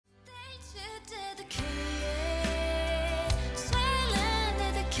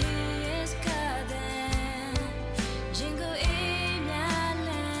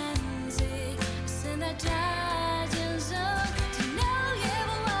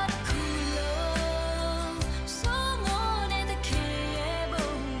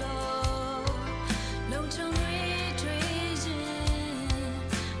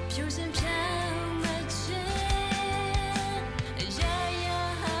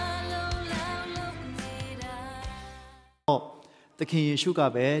The king sugar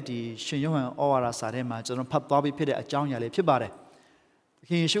bed, the Shinyon or Sarema, John Pap Bobby Pit at John Yale Pibare. The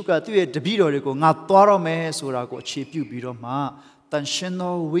king sugar to the beetle, not Toro me, Surago, cheap you beetle ma, than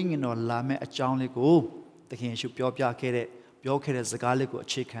Shino winging or lame at John Lego. The king should be obviated, Bioket as the Gallico,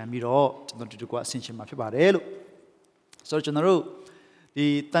 chicken, meat all, not to do what since my Pibare. So, General,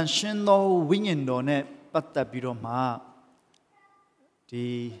 the Tanshino winging on it, but the beetle ma,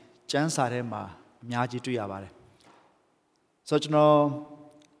 the Jansarema, Miaji to Yavare. Such no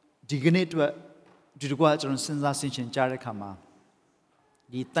dignity to the quadrant since I sing Jarakama.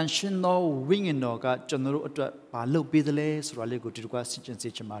 The tension no winging no got general by low bidless or go to the question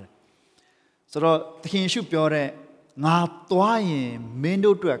Sichamare. So the king should be not trying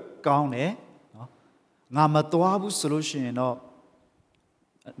mendo to a gown, eh? Namatuabu solution or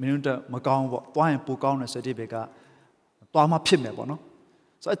Minuta Macon, twine Pocon as a debica, Toma Pimebo.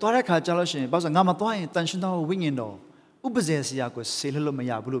 So I thought I had jealousy, but a Namatwine tension no winging no. Ubezesia was Sililo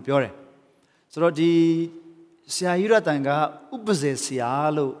Maya Blue Pure. So the Siaira Tanga,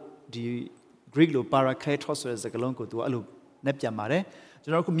 Ubezesialo, the Greek Paracatos as a Galonco to Alu Nepia Mare,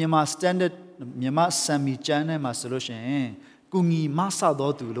 Joroku Mima standard Mima Sami Jane Masoloshe, Gungi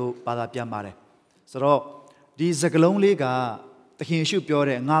Masado to Lo Padapia Mare. So the Zagalon Liga, the King Shu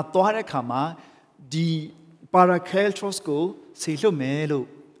Pure, not Toare Kama, the Paracatos, Silo Melo,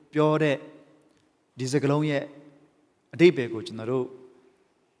 Pure, the Zagalon. A day bego to Naro,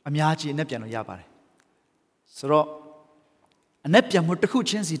 a miachi nepiano yabare. So a nepian would the who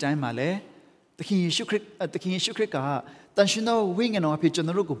chancy time male, the king shukrik at the king shukrika, then she know wing and opi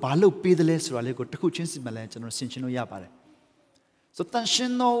general balo be the less rally go to who chancy malan general sinchino yabare. So then she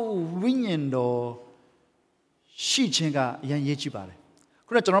know wing and or she chinga yan yechibare.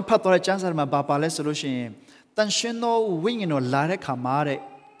 Could a general pato chance at my babale solution, then she know wing and or lare kamare,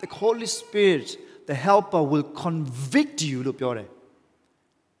 the Holy Spirit. The helper will convict you, look your.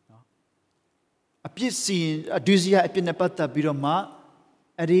 A piece a duzia epinapata biroma,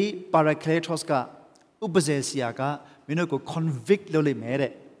 Adi Paracletoska, Ubazesiaga, Minoko convict loli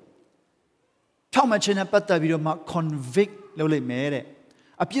mere. Tomachina pata biroma convict loli mere.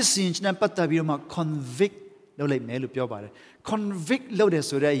 A piece in Napata biroma convict loli melu piobare. Convict lode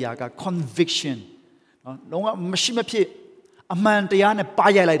yaga conviction. No machine a man Diana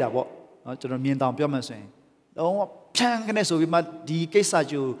Paya like that. To the mean down Pioman saying, oh, Panganeso, we might the case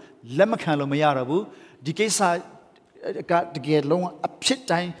at you, Lemacalo Mayarabu, the case I got to get long, a pit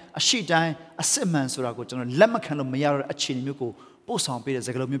time, a sheet time, a seaman surago, Lemacalo Mayara, a chinimuko, both on Peter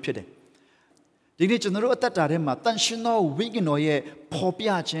Zagalomupide. The general at that time, Tanshino, Wiginoye,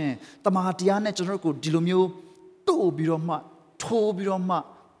 Popiache, Tamatiane, General Dilumio, two biroma,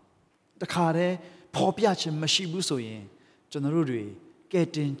 the care, Popiache, Mashibusoye, General.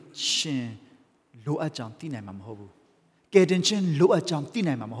 Getting chin low at John Tina Mamhobu. Getting chin low at John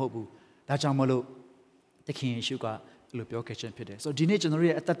Tina Mamhobu. That's Jamolo, the king sugar, Lupio kitchen pity. So, Dine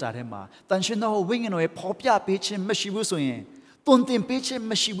generally at that time, then she know winging away popia pitch and Mashibusoye. Don't think pitch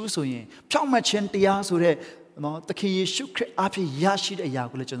and Mashibusoye. Chama Chentia, so the king should create up Yashid a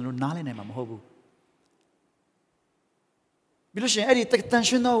Yakula general Nalin and Mamhobu. Because any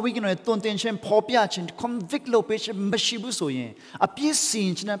tension no we can don't tension popia chin convict low pitch Mashibusoye. A piece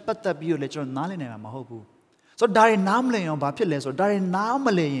seen but the bioletter Nalin and Mahobu. So Dari Namlay on Bapiles or Dari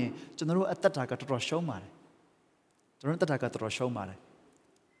Namalay, General at the Taka to Roshomare. General Taka to Roshomare.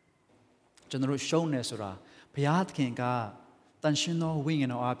 General Shonesura, Piat Kinga, Tanshino wing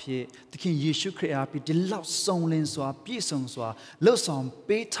and Apie, the king Yishu creapi, the love song lens or Pisonswa, Loson,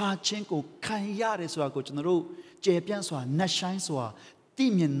 Beta Chinko, Kanyaris or General. Japianswa, Nashanswa,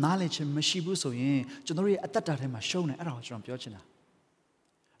 Timian knowledge and Mashibuso, generally at that time, shown at our from Piochina.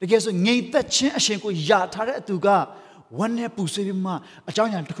 The guess of Nate that Shenko Yatara to ga, one Pusima, a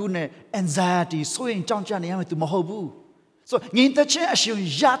giant Tukune, anxiety, sewing John Janiama to Mahobu. So Nate that Shenko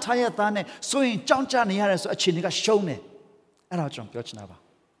Yatayatane, sewing John Janiaras, a chinica shown at our from Piochinava.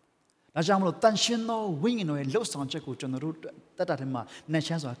 Najamlo Tanshino, winging away low sound check on the route that at him,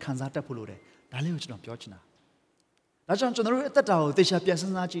 Nashans or Kanzata Pulure, Daluch from Piochina. I don't know that they shall be a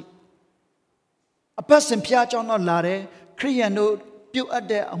person Piajon or Lare, Kriano, built at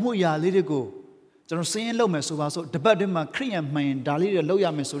the Amuya, let it go. ကျွန်တော်စင်းရင်လုပ်မယ်ဆိုပါစို့တပတ်တည်းမှာခရိယန်မှန်ရင်ဒါလေးတွေလုပ်ရ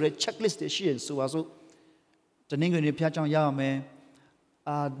မယ်ဆိုတဲ့ checklist တွေရှိရဆိုပါစို့တနင်္ဂနွေနေ့ဖျားကြောင်ရရမယ်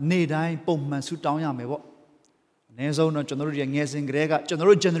နေ့တိုင်းပုံမှန်ဆူတောင်းရမယ်ပေါ့အနည်းဆုံးတော့ကျွန်တော်တို့ငယ်စဉ်ကတည်းကကျွန်တော်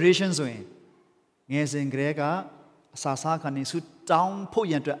တို့ generation ဆိုရင်ငယ်စဉ်ကတည်းကအစာစားခါနေဆူတောင်းဖို့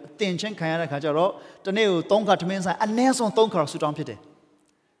ရန်အတွက်အတင်ချင်းခံရတဲ့ခါကျတော့တနေ့ကို3ခါထမင်းဆိုင်အနည်းဆုံး3ခါဆူတောင်းဖြစ်တယ်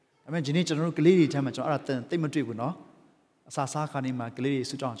ဒါပေမဲ့ဒီနေ့ကျွန်တော်တို့ကလေးတွေထဲမှာကျွန်တော်အဲ့ဒါသိမတွေ့ဘူးနော်အစာစားခါနေမှာကလေးတွေ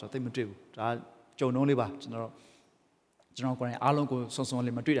ဆူတောင်းကျွန်တော်သိမတွေ့ဘူးဒါကြုံနှုံးလေးပါကျွန်တော်ကိုယ်တိုင်အားလုံးကိုစုံစုံ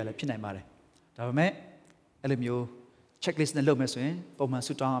လေးမတွေ့တာလည်းဖြစ်နိုင်ပါတယ်ဒါပေမဲ့အဲ့လိုမျိုး checklist နဲ့လုပ်မယ်ဆိုရင်ပုံမှန်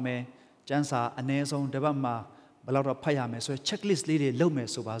ဆူတောင်းရမယ်ကျန်းစာအနည်းဆုံးတစ်ပတ်မှာဘယ်လောက်တော့ဖတ်ရမယ်ဆိုရင် checklist လေးတွေလုပ်မယ်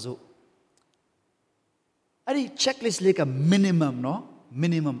ဆိုပါစို့အဲ့ဒီ checklist လေးက minimum နော်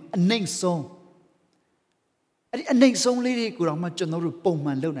minimum အနှိမ့်ဆုံးအဲ့ဒီအနှိမ့်ဆုံးလေးတွေကိုတော့မှကျွန်တော်တို့ပုံ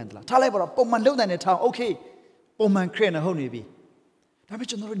မှန်လုပ်နိုင်သလားထားလိုက်ပါတော့ပုံမှန်လုပ်နိုင်တဲ့ထား okay ပုံမှန် create နေဟုတ်နေပြီဒါပေမဲ့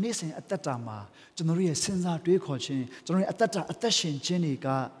ကျွန်တော်တို့နေ့စဉ်အသက်တာမှာကျွန်တော်တို့ရဲ့စဉ်းစားတွေးခေါ်ခြင်းကျွန်တော်ရဲ့အသက်ရှင်ခြင်းတွေက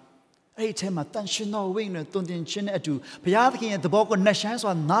အဲ့ဒီထဲမှာတန်ရှင်တော်ဝိညာဉ်နဲ့တုန်တင်ခြင်းနဲ့အတူဘုရားသခင်ရဲ့သဘောကိုနှက်ဆိုင်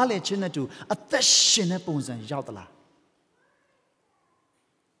စွာနားလည်ခြင်းနဲ့အတူအသက်ရှင်တဲ့ပုံစံရောက်သလား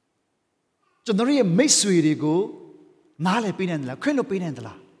ကျွန်တော်ရဲ့မိတ်ဆွေတွေကိုနားလည်ပေးနိုင်သလားခွင့်လွှတ်ပေးနိုင်သ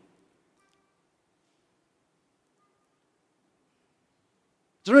လား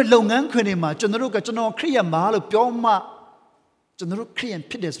ကျွန်တော်လုပ်ငန်းခွင်တွေမှာကျွန်တော်ခရိယန်မာလို့ပြောမှကျွန်တော်ခရိယန်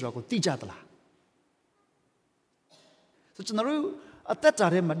ဖြစ်တယ်ဆိုတော့ကိုသိကြသလားဆိုကျွန်တော်အသက်တာ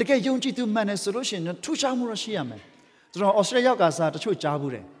ထဲမှာတကယ်ယုံကြည်သူမှန်တယ်ဆိုလို့ရှိရင်ထူးခြားမှုတော့ရှိရမယ်ကျွန်တော်ဩစတြေးလျရောက်ကစားတချို့ကြား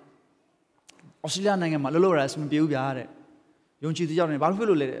ဘူးတယ်ဩစတြေးလျနိုင်ငံမှာလှုပ်ရတာမပြေဘူးဗျာတဲ့ယုံကြည်သူရောက်နေဘာလို့ဖြစ်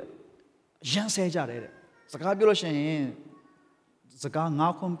လို့လဲတဲ့ရမ်းဆဲကြတယ်တဲ့စကားပြောလို့ရှိရင်စကား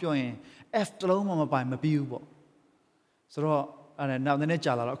9ခုပြောရင် F တလုံးမှမပိုင်မပြီးဘူးပေါ့ဆိုတော့အဲ့ဒါနောက်နည်းနည်း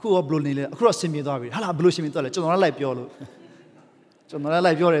ကြာလာတော့အခုရောဘလို့နေလဲအခုတော့ဆင်ပြေသွားပြီဟာလားဘလို့ဆင်ပြေသွားလဲကျွန်တော်လည်းလိုက်ပြောလို့ကျွန်တော်လည်း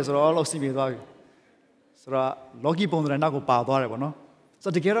လိုက်ပြောတယ်ဆိုတော့လို့ဆင်ပြေသွားပြီဆိုတော့ logi ပုံစံနောက်ကိုပါသွားတယ်ပေါ့နော်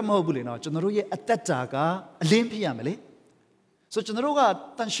ဆိုတော့တကယ်တော့မဟုတ်ဘူးလေနော်ကျွန်တော်တို့ရဲ့အသက်တာကအလင်းဖြစ်ရမယ်လေဆိုကျွန်တော်တို့က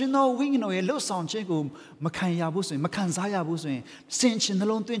တန်ရှင်သောဝိညာဉ်တော်ရဲ့လှုပ်ဆောင်ခြင်းကိုမခံရဘူးဆိုရင်မခံစားရဘူးဆိုရင်စင်ချင်နှ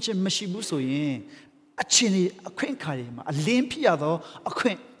လုံးသွင်းခြင်းမရှိဘူးဆိုရင်အချင်းတွေအခွင့်အခါတွေမှာအလင်းဖြစ်ရသောအခွ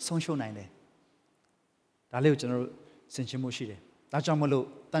င့်ဆုံးရှုံးနိုင်တယ်ဒါလေးကိုကျွန်တော်တို့စင်ချင်မှုရှိတယ်ဒါကြောင့်မလို့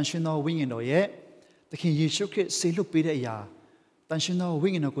တန်ရှင်သောဝိညာဉ်တော်ရဲ့သခင်ယေရှုခရစ်ဆေလွတ်ပေးတဲ့အရာတန်ရှင်သောဝိ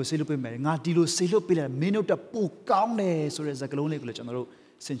ညာဉ်တော်ကိုဆေလွတ်ပေးမယ်ငါဒီလိုဆေလွတ်ပေးလိုက်မင်းတို့တက်ပိုကောင်းတယ်ဆိုတဲ့စကားလုံးလေးကိုလည်းကျွန်တော်တို့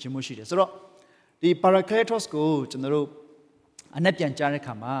စင်ချင်မှုရှိတယ်ဆိုတော့ဒီ Paracletos ကိုကျွန်တော်တို့အနက်ပြန်ကြားတဲ့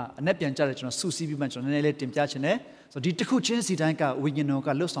ခါမှာအနက်ပြန်ကြားတဲ့ကျွန်တော်စူးစီးပြီးမှကျွန်တော်နည်းနည်းလေးတင်ပြချင်တယ်ဆိုတော့ဒီတစ်ခုချင်းစီတိုင်းကဝိညာဉ်တော်က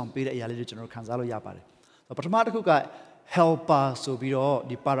လွတ်ဆောင်ပေးတဲ့အရာလေးတွေကျွန်တော်တို့ခံစားလို့ရပါတယ်ဆိုတော့ပထမတစ်ခုက helper ဆိုပြီးတော့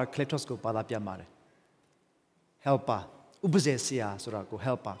ဒီ Paracletos ကိုဘာသာပြန်ပါတယ် helper ဥပဇေဆရာဆိုတာကို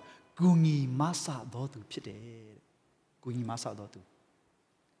helper ဂူညီမဆတော်သူဖြစ်တယ်တဲ့ဂူညီမဆတော်သူ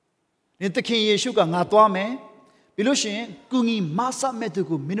ဒီသခင်ယေရှုကငါသွားမယ်ပြီးလို့ရှိရင်ဂူညီမဆမဲ့သူ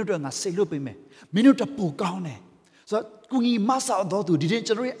ကိုမင်းတို့ကငါစိတ်လွတ်ပေးမယ်မင်းတို့တပူကောင်းတယ်ဆိုတော့ဂူညီမဆတော်သူဒီတဲ့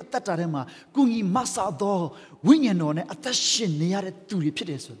ကျွန်တော်ရဲ့အသက်တာထဲမှာဂူညီမဆတော်ဝိညာဉ်တော်နဲ့အသက်ရှင်နေရတဲ့သူတွေဖြစ်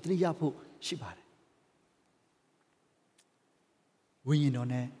တယ်ဆိုသတိရဖို့ရှိပါတယ်ဝိညာဉ်တော်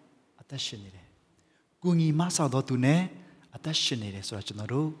နဲ့အသက်ရှင်နေတယ်ဂူညီမဆတော်သူနဲ့အသက်ရှင်နေတယ်ဆိုတော့ကျွန်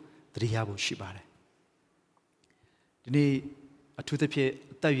တော်တို့သတိရဖို့ရှိပါတယ်ဒီနေ့အထူးသဖြင့်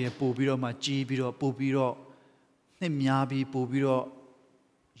အသက်အရွယ်ပို့ပြီးတော့မှကြီးပြီးတော့ပို့ပြီးတော့နှစ်များပြီးပို့ပြီးတော့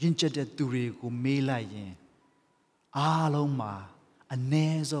ရင့်ကျက်တဲ့သူတွေကိုမေးလိုက်ရင်အားလုံးမှာအ ਨੇ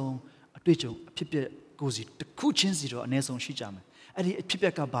ဆုံးအတွေ့အကြုံအဖြစ်ပြက်ကိုစီတစ်ခုချင်းစီတော့အ ਨੇ ဆုံးရှိကြမယ်အဲ့ဒီအဖြစ်ပြ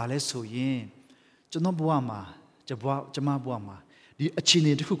က်ကဘာလဲဆိုရင်ကျွန်တော်ဘဝမှာကျွန်မဘဝမှာဒီအခြေအ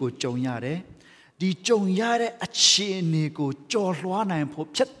နေတစ်ခုကိုကြုံရတယ်ဒီကြုံရတဲ့အခြေအနေကိုကြော်လွှားနိုင်ဖို့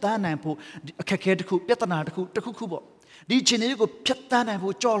ဖြတ်တန်းနိုင်ဖို့အခက်အခဲတစ်ခုပြဿနာတစ်ခုပေါ့ဒီအခြေအနေကိုဖြတ်တန်းနိုင်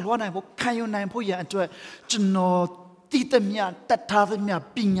ဖို့ကြော်လွှားနိုင်ဖို့ခံယူနိုင်ဖို့ရန်အတွက်ကျွန်တော်တည်သမျှတတ်ထားသမျှ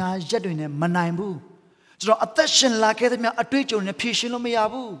ပညာရက်တွေနဲ့မနိုင်ဘူးကျွန်တော်အသက်ရှင်လာခဲ့သမျှအတွေ့အကြုံနဲ့ဖြည့်ရှင်းလို့မရ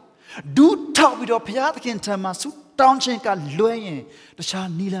ဘူးဒူးထောက်ပြီးတော့ဘုရားသခင်ထံမှာဆုတောင်းခြင်းကလွဲရင်တခြား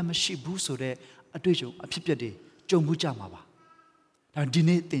နည်းလမ်းမရှိဘူးဆိုတဲ့အတွေ့အကြုံအဖြစ်ပြက်တွေကြုံမှုကြမှာပါဒါဒီ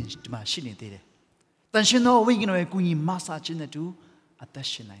နေ့သင်ဒီမှာရှိနေသေးတယ်တန်ရှင်သောဝိညာဉ်တော်ရဲ့ကူညီမဆာခြင်းနဲ့တူအသက်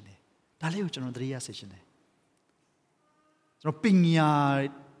ရှင်နိုင်တယ်ဒါလေးကိုကျွန်တော်သတိရစေချင်တယ်ကျွန်တော်ပညာ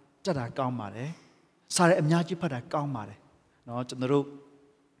တက်တာကောင်းပါတယ်စာရဲအများကြီးဖတ်တာကောင်းပါတယ်เนาะကျွန်တော်တို့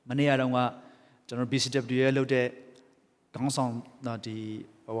မနေ့ကတော့ကျွန်တော် BCW ရဲ့လုပ်တဲ့ခေါင်းဆောင်ဒီ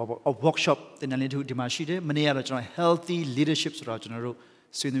workshop တင်တယ်လေဒီမှာရှိတယ်မနေ့ကတော့ကျွန်တော် healthy leadership ဆိုတော့ကျွန်တော်တို့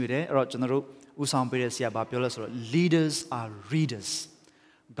ဆွေးနွေးတယ်အဲ့တော့ကျွန်တော်တို့ဦးဆောင်ပေးတဲ့ဆရာဘာပြောလဲဆိုတော့ leaders are readers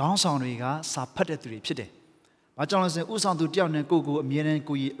ခေါင်းဆောင်တွေကစာဖတ်တဲ့သူတွေဖြစ်တယ်။ဘာကြောင့်လဲဆိုရင်ဦးဆောင်သူတယောက်နဲ့ကိုအမြဲတမ်း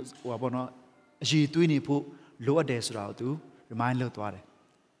ကိုကြီးဟိုပါဘောနော်အရေးသွေးနေဖို့လိုအပ်တယ်ဆိုတာကိုသူ remind လုပ်သွားတယ်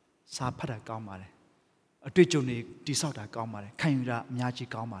။စာဖတ်တာကောင်းပါတယ် တွေ့ကြုံနေတိဆောက်တာကောင်းပါတယ်ခံယူတာအများကြီး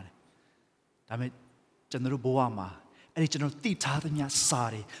ကောင်းပါတယ်ဒါပေမဲ့ကျွန်တော်တို့ဘဝမှာအဲ့ဒီကျွန်တော်သိထားသမျှစာ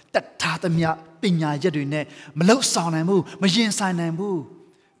တွေတတ်ထားသမျှပညာရက်တွေနဲ့မလောက်ဆောင်နိုင်ဘူးမရင်ဆိုင်နိုင်ဘူး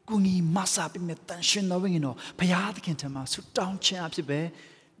ကုညီမဆာပြီးမြတ်တန်ရှင်တော်ဝိညာဉ်တော်ဘုရားသခင်ထံမှာဆုတောင်းခြင်းအဖြစ်ပဲ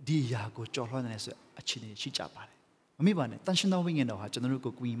ဒီအရာကိုကြော်လွှမ်းတယ်ဆိုအခြေအနေရှိကြပါတယ်မမိပါနဲ့တန်ရှင်တော်ဝိညာဉ်တော်ဟာကျွန်တော်တို့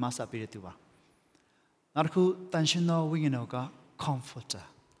ကိုကုညီမဆာပေးတဲ့သူပါနောက်တစ်ခုတန်ရှင်တော်ဝိညာဉ်တော်က comforter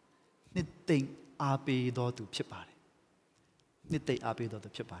နှစ်သိမ့်အားပေးတော်သူဖြစ်ပါတယ်နှစ်သိမ့်အားပေးတော်သူ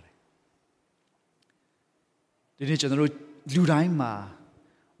ဖြစ်ပါတယ်ဒီနေ့ကျွန်တော်တို့လူတိုင်းမှာ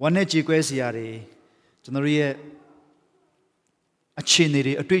ဝမ်းနဲ့ကြေကွဲစရာတွေကျွန်တော်တို့ရဲ့အခြေအနေ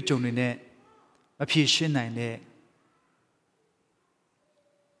တွေအတွေ့အကြုံတွေနဲ့မဖြေရှင်းနိုင်တဲ့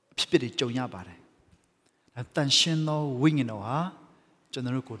အဖြစ်အပျက်တွေကြုံရပါတယ်တန်ရှင်သောဝိညာဉ်တော်ဟာကျွန်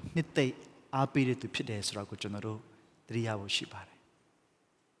တော်တို့ကိုနှစ်သိမ့်အားပေးတဲ့သူဖြစ်တယ်ဆိုတာကိုကျွန်တော်တို့သတိရဖို့ရှိပါတယ်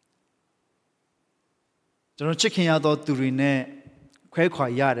ကျွန်တော်ချစ်ခင်ရသောသူတွေနဲ့ခွဲခွာ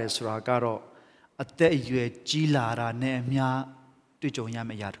ရတယ်ဆိုတာကတော့အသက်အရွယ်ကြီးလာတာနဲ့အများတွေ့ကြုံရမ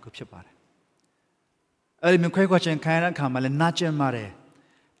ယ့်အရာတစ်ခုဖြစ်ပါတယ်အဲ့ဒီမြခွဲခွာခြင်းခံရတဲ့အခါမှာလည်းနာကျင်ပါတယ်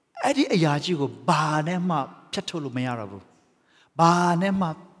အဲ့ဒီအရာကြီးကိုဘာနဲ့မှဖြတ်ထုတ်လို့မရတော့ဘူးဘာနဲ့မှ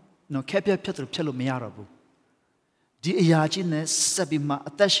နော်ခက်ပြက်ဖြတ်လို့မရတော့ဘူးဒီအရာကြီးနဲ့ဆက်ပြီးမှ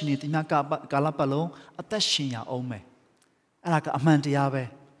အသက်ရှင်နေတင်ကာလပတ်လုံးအသက်ရှင်ရအောင်မယ်အဲ့ဒါကအမှန်တရားပဲ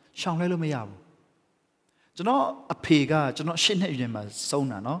ရှောင်လဲလို့မရဘူးကျွန်တော်အဖေကကျွန်တော်8နှစ်အရွယ်မှာဆုံး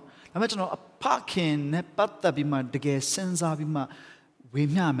တာနော်ဒါပေမဲ့ကျွန်တော်အဖခင်နဲ့ပတ်သက်ပြီးမှတကယ်စဉ်းစားပြီးမှဝေ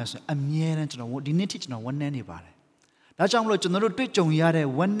မျှမယ်ဆိုရင်အမြဲတမ်းကျွန်တော်ဒီနေ့ထိကျွန်တော်ဝန်းနေနေပါတယ်ဒါကြောင့်မလို့ကျွန်တော်တို့တွေ့ကြုံရတဲ့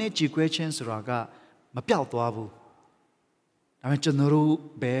ဝန်းနေကြည်ကွဲခြင်းဆိုတာကမပြောက်သွားဘူးဒါပေမဲ့ကျွန်တော်တို့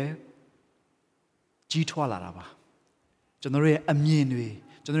ပဲကြီးထွားလာတာပါကျွန်တော်တို့ရဲ့အမြင်တွေ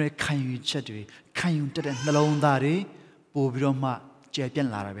ကျွန်တော်တို့ရဲ့ခံယူချက်တွေခံယူတတ်တဲ့နှလုံးသားတွေပို့ပြီးတော့မှကျယ်ပြန့်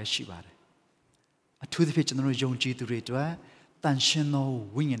လာတာပဲရှိပါတယ်အထူးသဖြင့်ကျွန်တော်တို့ယုံကြည်သူတွေအတွက်တန်ရှင်သော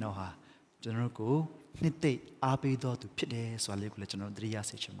ဝိညာဉ်တော်ဟာကျွန်တော်တို့ကိုနှစ်သိမ့်အားပေးတော်သူဖြစ်တယ်ဆိုတာလေးကိုလည်းကျွန်တော်သတိရ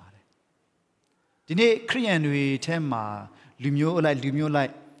စေချင်ပါတယ်ဒီနေ့ခရိယန်တွေထဲမှာလူမျိုးအလိုက်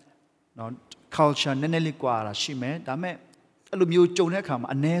နော် culture နည်းနည်းလေးကွာတာရှိမယ်ဒါပေမဲ့အဲ့လိုမျိုးကြုံတဲ့အခါမှာ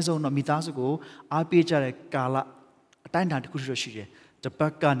အ ਨੇ ဆုံးတော့မိသားစုကိုအားပေးကြတဲ့ကာလအတိုင်းအတာတစ်ခုရှိတယ်တပ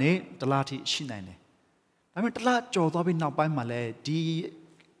တ်ကနေတစ်လထိရှိနိုင်တယ်ဒါပေမဲ့တစ်လကြော်သွားပြီးနောက်ပိုင်းမှာလည်းဒီ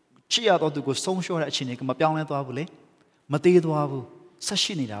ချစ်ရတော့သူကိုဆုံးရှုံးတဲ့အခြေအနေကမပြောင်းလဲသွားဘူးလေမသေးသွားဘူးဆက်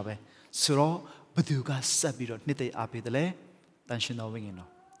ရှိနေတာပဲဆိုတော့ဘသူကဆက်ပြီးတော့နှစ်သိမ့်အားပေးတယ်လေတန်ရှင်တော်ဝိညာဉ်တော်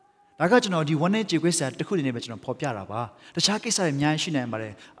ဒါကကျွန်တော်ဒီone dayကြေကွေးစာတစ်ခုတည်းနဲ့ပဲကျွန်တော်ဖော်ပြတာပါတခြားကိစ္စတွေအများကြီးရှိနိုင်ပါတ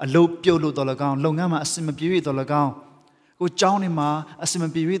ယ်အလုပ်ပြုတ်လို့တော်လကောင်းလုပ်ငန်းမှာအဆင်မပြေရတော်လကောင်းကိုကျောင်းနေမှာအဆင်မ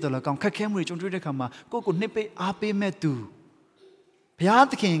ပြေရတော်လကောင်းခက်ခဲမှုတွေကြုံတွေ့တဲ့အခါမှာကိုနှစ်သိမ့်အားပေးမဲ့သူဘုရား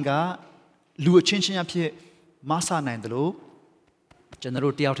သခင်ကလူအချင်းချင်းအဖြစ်မဆနိုင်တယ်လို့ကျွန်တော်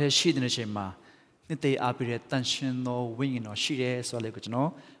တို့တယောက်တည်းရှိတဲ့အချိန်မှာနှစ်သိမ့်အားပေးတဲ့တန်ရှင်တော်ဝိညာဉ်တော်ရှိတယ်ဆိုတော့လေကိုကျွန်တော်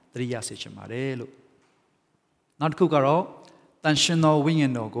သတိရစေချင်ပါတယ်လို့နောက်တစ်ခုကတော့တန်ရှင်တော်ဝိညာ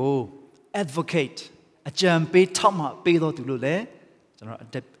ဉ်တော်ကို advocate အကြံပေးထောက်မှပေးတော်သူလို့လည်းကျွန်တော်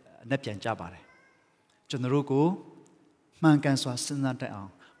အနက်ပြန်ကြပါတယ်ကျွန်တော်တို့ကိုမှန်ကန်စွာစဉ်းစားတတ်အောင်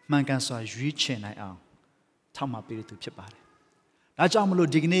မှန်ကန်စွာရွေးချယ်နိုင်အောင်ထောက်မှပေးတဲ့သူဖြစ်ပါတယ်ဒါကြောင့်မလို့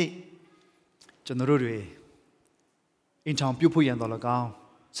ဒီကနေ့ကျွန်တော်တို့တွေအင်ထောင်ပြုတ်ဖို့ရန်တော်လကောင်း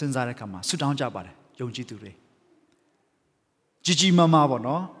စဉ်းစားတဲ့အခါမှာဆုတောင်းကြပါတယ်ယုံကြည်သူတွေကြီးမားမားပေါ့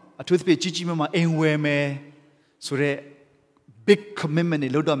နော်အထူးသဖြင့်ကြီးမားမားအိမ်ဝယ်မယ်ဆိုတော့ big commitment တွေ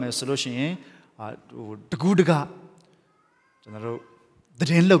လုပ်တော့မယ်ဆိုလို့ရှိရင်တကူးတကကျွန်တော်တို့သ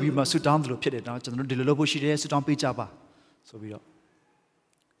တင်းလုပ်ပြီးမှဆူတောင်းသလိုဖြစ်တယ်တော့ကျွန်တော်တို့ဒီလိုလုပ်ဖို့ရှိတယ်ဆူတောင်းပေးကြပါဆိုပြီးတော့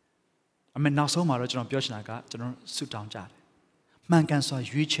အမေနောက်ဆုံးမှာတော့ကျွန်တော်ပြောချင်တာကကျွန်တော်ဆူတောင်းကြတယ်မှန်ကန်စွာ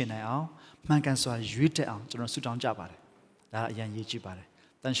ရွေးချယ်နိုင်အောင်မှန်ကန်စွာရွေးတက်အောင်ကျွန်တော်ဆူတောင်းကြပါတယ်ဒါအရင်ရေးကြည့်ပါတယ်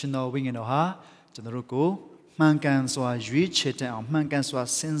တန်ရှင်တော်ဝိညာဉ်တော်ဟာကျွန်တော်တို့ကိုမှန်ကန်စွာရွေးချယ်တဲ့အောင်မှန်ကန်စွာ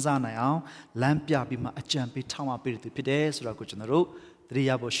စဉ်းစားနိုင်အောင်လမ်းပြပြီးမှအကြံပေးထောက်မှပေးတဲ့သူဖြစ်တယ်ဆိုတော့ကိုကျွန်တော်တို့သတိ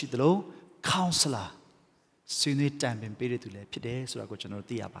ရဖို့ရှိသလို counselor ဆွေးနွေးတိုင်ပင်ပေးတဲ့သူလည်းဖြစ်တယ်ဆိုတော့ကိုကျွန်တော်တို့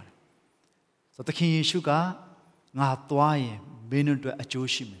သိရပါတယ်ဆိုတော့သခင်ယေရှုကငါသွားရင်မင်းတို့အတွက်အကျိုး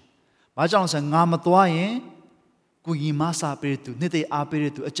ရှိမယ်။ဘာကြောင့်လဲဆိုငါမသွားရင်ကိုကြီးမဆာပေးတဲ့သူနှစ်သိအားပေး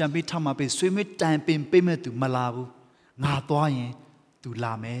တဲ့သူအကြံပေးထောက်မှပေးဆွေးနွေးတိုင်ပင်ပေးမဲ့သူမလာဘူး။ငါသွားရင်သူ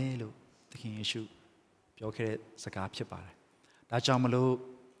လာမယ်လို့သခင်ယေရှုပြောခဲ့တဲ့စကားဖြစ်ပါတယ်။ဒါကြောင့်မလို့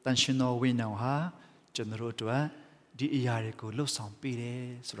တန်ရှင်တော်ဝိညာဉ်ဟာကျွန်တော်တို့အတွက်ဒီအရာတွေကိုလှုပ်ဆောင်ပေးတယ်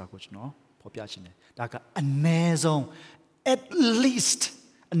ဆိုတာကိုကျွန်တော်ဖော်ပြချင်တယ်။ဒါကအနည်းဆုံး at least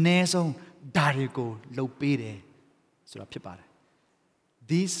အနည်းဆုံးဒါတွေကိုလှုပ်ပေးတယ်ဆိုတာဖြစ်ပါတယ်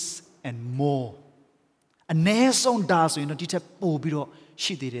this and more အနည်းဆုံးဒါဆိုရင်တော့ဒီထက်ပိုပြီးတော့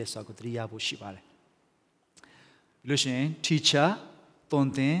ရှိသေးတယ်ဆိုတာကိုသတိရဖို့ရှိပါတယ်လို့ရှိရင် teacher သွန်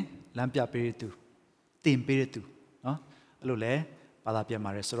သင်လမ်းပြပေးသူ တင်ပေးတဲ့သူနော်အဲ့လိုလဲဘာသာပြန်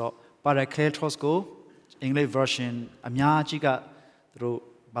ပါတယ်ဆိုတော့ Paracletos ကို English version အများကြီးကသူတို့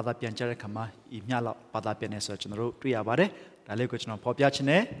ဘာသာပြန်ကြတဲ့ခါမှာဤမျှလောက်ဘာသာပြန်နေဆိုတော့ကျွန်တော်တို့တွေ့ရပါတယ်ဒါလေးကိုကျွန်တော်ဖော်ပြချင်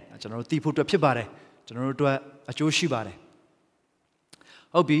တယ်ကျွန်တော်တို့သိဖို့အတွက်ဖြစ်ပါတယ်ကျွန်တော်တို့အတွက်အကျိုးရှိပါတယ်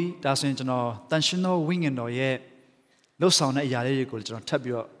ဟုတ်ပြီဒါဆိုရင်ကျွန်တော်တန်ရှင်သောဝိညာဉ်တော်ရဲ့လှုပ်ဆောင်တဲ့အရာလေးတွေကိုကျွန်တော်ထပ်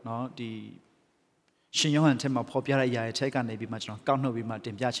ပြီးတော့เนาะဒီရှင်ယောဟန်ထဲမှာဖော်ပြတဲ့အရာတွေထဲကနေပြီးမှကျွန်တော်ကောက်နှုတ်ပြီးမှတ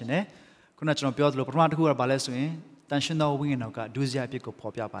င်ပြချင်တယ်ခုနကကျွန်တော်ပြောသလိုပထမတစ်ခုကဘာလဲဆိုရင်တန်ရှင်သောဝိညာဉ်တော်ကဒုစရိုက်အပြစ်ကို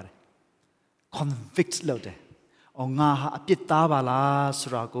ဖော်ပြပါတယ် convict လုပ်တယ်။အော်ငါဟာအပြစ်သားပါလား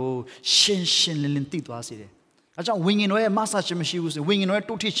ဆိုတာကိုရှင်းရှင်းလင်းလင်းသိသွားစေတယ်။အဲကြောင့်ဝိညာဉ်တော်ရဲ့မဆာခြင်းမရှိဘူးဆိုဝိညာဉ်တော်ရဲ့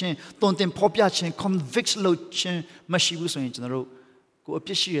တိုးထခြင်းတုံတင်ဖော်ပြခြင်း convict လုပ်ခြင်းမရှိဘူးဆိုရင်ကျွန်တော်တို့ကိုအ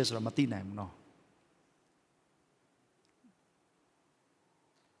ပြစ်ရှိရဲဆိုတာမသိနိုင်ဘူးနော်။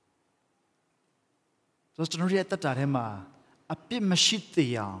ဆိုတော့ကျွန်တော်ရဲ့တတ်တာထဲမှာအပြစ်မရှိ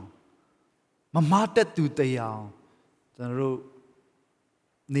သေးအောင်မမတက်သူတရားကျွန်တော်တို့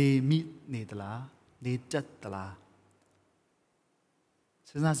နေမိနေသလားနေတက်သလားစ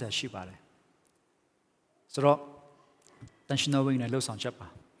ဉ်းစားစရာရှိပါတယ်ဆိုတော့တန်ရှင်တော်ဝင်နဲ့လှုပ်ဆောင်ချက်ပါ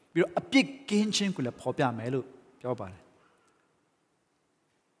ပြီးတော့အပြစ်ကင်းခြင်းကိုလည်းဖော်ပြမယ်လို့ပြောပါတယ်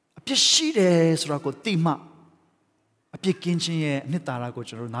အပြစ်ရှိတယ်ဆိုတာကိုသိမှအပြစ်ကင်းခြင်းရဲ့အနှစ်သာရကို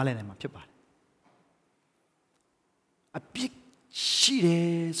ကျွန်တော်တို့နားလည်နိုင်မှာဖြစ်ပါတယ်အပြစ်ရှိတယ်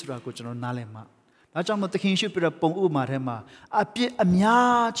ဆိုတာကိုကျွန်တော်နားလည်မှာဒါကြောင့်မို့သခင်ယေရှုပြတဲ့ပုံဥပမာထဲမှာအပြစ်အ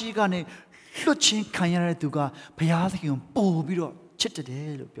များကြီးကနေလွတ်ချင်းခံရတဲ့သူကဘုရားသခင်ကိုပို့ပြီးတော့ချစ်တ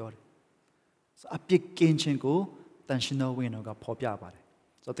ယ်လို့ပြောတယ်။အပြစ်ကင်းခြင်းကိုတန်ရှင်တော်ဝိညာဉ်တော်ကဖော်ပြပါတယ်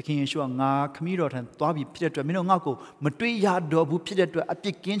။ဆိုတော့သခင်ယေရှုကငါခမည်းတော်ထံသွားပြီးဖြစ်တဲ့အတွက်မင်းတို့ငါ့ကိုမတွေ့ရတော့ဘူးဖြစ်တဲ့အတွက်အပြ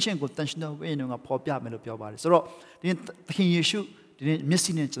စ်ကင်းခြင်းကိုတန်ရှင်တော်ဝိညာဉ်တော်ကဖော်ပြမယ်လို့ပြောပါတယ်။ဆိုတော့ဒီသခင်ယေရှုဒီနေ့မျက်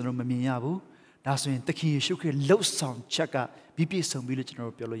စိနဲ့ကျွန်တော်မမြင်ရဘူး။ဒါဆိုရင်သခင်ယေရှုခရစ်လှုပ်ဆောင်ချက်ကပြီးပြည့်စုံပြီလို့ကျွန်တော်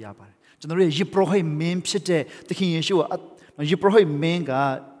တို့ပြောလို့ရပါတယ်။ကျွန်တော်တို့ရဲ့ယေဘရဟိမင်းဖြစ်တဲ့သခင်ယေရှုကယေဘရဟိမင်းက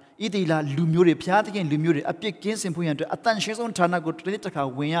ဣသီလလူမျိုးတွေဘုရားသခင်လူမျိုးတွေအပြစ်ကင်းစင်ဖို့ရန်အတွက်အတန်ရှင်းဆုံးဌာနကိုတစ်ခါ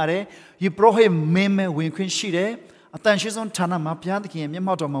ဝင်ရတယ်ယေဘရဟိမင်းမဲ့ဝင်ခွင့်ရှိတယ်အတန်ရှင်းဆုံးဌာနမှာဘုရားသခင်ရဲ့မျက်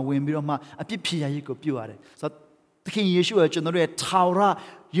မှောက်တော်မှာဝင်ပြီးတော့မှအပြစ်ဖြေရရေးကိုပြုရတယ်ဆိုတော့သခင်ယေရှုကကျွန်တော်တို့ရဲ့ထာဝရ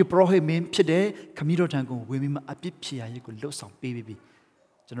ယေဘရဟိမင်းဖြစ်တဲ့ခမည်းတော်ထံကိုဝင်ပြီးမှအပြစ်ဖြေရရေးကိုလှုပ်ဆောင်ပေးပြီ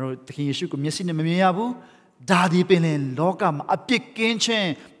ကျွန်တော်တို့သခင်ယေရှုကိုမျက်စိနဲ့မမြင်ရဘူးဒါဒီပင်လည်းလောကမှာအပြစ်ကင်းခြင်း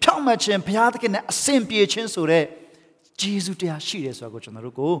ဖြောင့်မတ်ခြင်းဘုရားသခင်နဲ့အစဉ်ပြေခြင်းဆိုတဲ့ဂျေဇုတရားရှိတယ်ဆိုတာကိုကျွန်တော်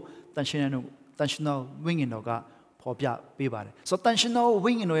တို့ကိုတန်ရှင်သောဝိညာဉ်တော်ကဖော်ပြပေးပါတယ်ဆိုတော့တန်ရှင်သော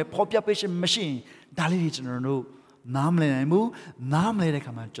ဝိညာဉ်တော်ရဲ့ဖော်ပြပေးခြင်းမရှိရင်ဒါလေးတွေကျွန်တော်တို့နားမလည်နိုင်ဘူးနားမလည်တဲ့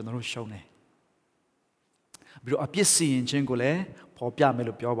ခါမှာကျွန်တော်တို့ရှုံးတယ်ပြီးတော့အပြစ်စီရင်ခြင်းကိုလည်းဖော်ပြမယ်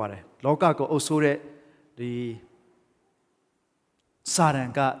လို့ပြောပါတယ်လောကကိုအုပ်ဆိုးတဲ့ဒီစာရ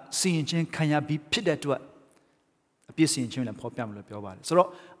န်ကစီရင်ခြင်းခံရပြီးဖြစ်တဲ့အတွက်အပြစ်စီရင်ခြင်းလည်းဖော်ပြမယ်လို့ပြောပါတယ်ဆိုတော့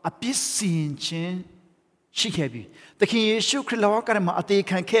အပြစ်စီရင်ခြင်းရှိခဲ့ပြီသခင်ယေရှုခရစ်လောကထဲမှာအသေး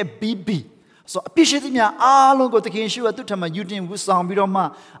ခံခဲ့ပြီးဆိုအပြစ်ရှိသမျှအားလုံးကိုသခင်ယေရှုကသူ့ထံမှာယူတင်ဝတ်ဆောင်ပြီးတော့မှ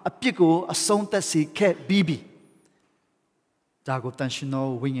အပြစ်ကိုအဆုံးသတ်စေခဲ့ပြီးဒါကိုတန်ရှင်သော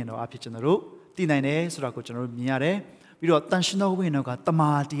ဝိညာဉ်တော်အဖြစ်ကျွန်တော်တို့သိနိုင်တယ်ဆိုတာကိုကျွန်တော်တို့မြင်ရတယ်ပြီးတော့တန်ရှင်သောဝိညာဉ်တော်ကတမာ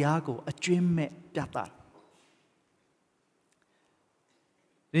တရားကိုအကျွမ်းမဲ့ပြသတယ်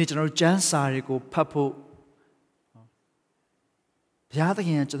ဒီကျွန်တော်တို့ကျမ်းစာတွေကိုဖတ်ဖို့ဘုရားသခ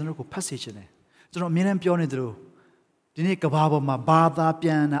င်ကကျွန်တော်တို့ကိုဖတ်စေခြင်းတယ်ကျွန်တော်အမြဲတမ်းပြောနေသလိုဒီနေ့ကဘာပေါ်မှာဘာသာပြ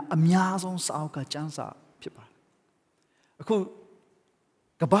န်တာအများဆုံးစာအုပ်ကကျမ်းစာဖြစ်ပါတယ်အခု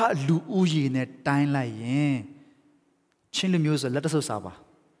ကဘာလူဦးရေနဲ့တိုင်းလိုက်ရင်ချင်းလူမျိုးဆိုလက်တဆုပ်စာပါ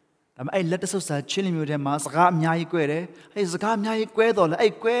ဒါပေမဲ့အဲ့လက်တဆုပ်စာချင်းလူမျိုးထဲမှာစကားအများကြီး꿰တယ်အဲ့စကားအများကြီး꿰တော့လေ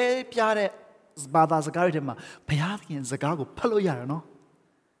အဲ့꿰ပြတဲ့ဘာသာစကားတွေထဲမှာဘုရားသခင်စကားကိုဖတ်လို့ရတယ်နော်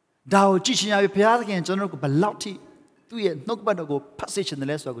ဒါကိုကြည့်ချင်ရပြီဘုရားသခင်ကျွန်တော်တို့ကိုဘယ်လောက်ထိသူ့ရဲ့နှုတ်ပတ်တော်ကိုဖတ်စေချင်တယ်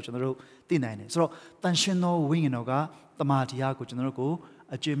လဲဆိုတော့ကျွန်တော်တို့သိနိုင်တယ်ဆိုတော့တန်ရှင်သောဝိညာဉ်တော်ကတမန်တရားကိုကျွန်တော်တို့ကို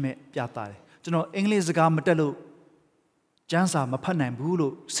အကျွင့်မဲ့ပြသတယ်ကျွန်တော်အင်္ဂလိပ်စကားမတက်လို့ကျမ်းစာမဖတ်နိုင်ဘူး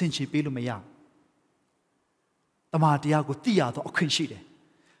လို့ဆင်ခြင်ပေးလို့မရတမန်တရားကိုသိရတော့အခွင့်ရှိတယ်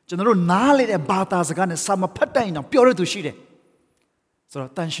ကျွန်တော်တို့နားလေတဲ့ဘာသာစကားနဲ့စာမဖတ်တိုင်းတော့ပြောရသူရှိတယ်ဆို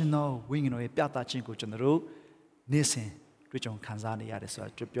တော့တန်ရှင်သောဝိညာဉ်တော်ရဲ့ပြသခြင်းကိုကျွန်တော်တို့နေ့စဉ်တွေ့ကြုံခံစားနေရတယ်ဆို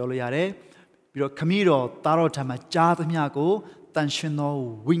တော့ပြောလို့ရတယ်ပြီးတော့ခမည်းတော်သားတော်ထံမှာကြားသမျှကိုတန်ရှင်သော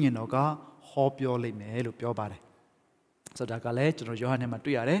ဝိညာဉ်တော်ကဟောပြောလိမ့်မယ်လို့ပြောပါတယ်ဆိုတော့ဒါကလည်းကျွန်တော်ယောဟန်ထဲမှာ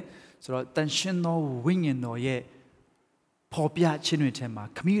တွေ့ရတယ်ဆိုတော့တန်ရှင်သောဝိညာဉ်တော်ရဲ့ဖော်ပြခြင်းတွေထဲမှာ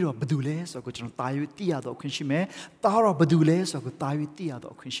ခမည်းတော်ဘယ်သူလဲဆိုတော့ကျွန်တော်တာ၍သိရတော့အခွင့်ရှိမယ်သားတော်ဘယ်သူလဲဆိုတော့တာ၍သိရ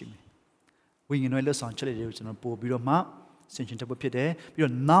တော့အခွင့်ရှိမယ်ဝိညာဉ်တော်ရဲ့လှဆောင်ချက်တွေကိုကျွန်တော်ပို့ပြီးတော့မှဆင်ခြင်တတ်ဖို့ဖြစ်တယ်ပြီး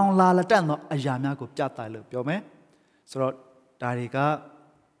တော့နောင်လာလက်တန့်သောအရာများကိုပြသလို့ပြောမယ်ဆိုတော့ဒါတွေက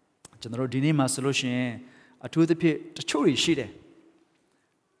ကျွန်တော်တို့ဒီနေ့မှာဆိုလို့ရှိရင်အထူးသဖြင့်တချို့တွေရှိတယ်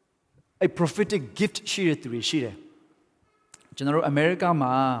a prophetic gift ရှိတဲ့သူတွေရှိတယ်ကျွန်တော်တို့အမေရိက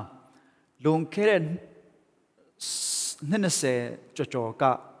မှာလွန်ခဲ့တဲ့20ကျော်က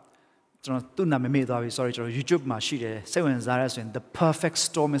ကျွန်တော်သူ့နာမည်မေ့သွားပြီ sorry ကျွန်တော် YouTube မှာရှိတယ်စိတ်ဝင်စားရဆိုရင် The Perfect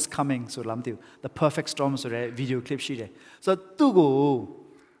Storm is Coming ဆိုလာမသိဘူး The Perfect Storm ဆိုတဲ့ video clip ရှိတယ်ဆိုတော့သူ့ကို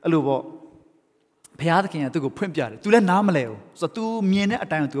အဲ့လိုပေါ့ဘုရားသခင်ကသူ့ကိုဖွင့်ပြတယ်သူလည်းနားမလဲဘူးဆိုတော့ तू မြင်တဲ့အ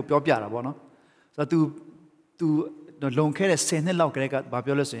တိုင်းကို तू ပြောပြတာပေါ့နော်ဆိုတော့ तू လွန်ခဲ့တဲ့10နှစ်လောက်ကလေးကဘာ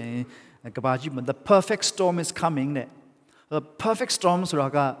ပြောလဲဆိုရင်ကဘာကြီး The Perfect Storm is Coming တဲ့ The Perfect Storm ဆိုတာ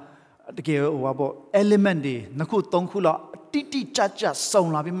ကတကယ်ဟိုပါပေါ့ element တွေနှစ်ခုသုံးခုလောက်တိတိကျကျစုံ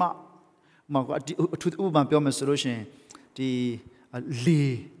လာပြီးမှမဟုတ်အထူးဥပမာပြောမယ်ဆိုလို့ရှိရင်ဒီ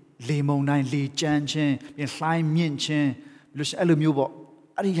လေမုန်တိုင်းလေကြမ်းခြင်းပြီးလှိုင်းမြင့်ခြင်းလို့ရှိရင်အဲ့လိုမျိုးပေါ့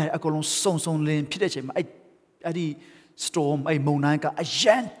အဲ့ဒီဟာအကုန်လုံးစုံလင်ဖြစ်တဲ့အချိန်မှာအဲ့ဒီ storm အဲ့မုန်တိုင်းကအရ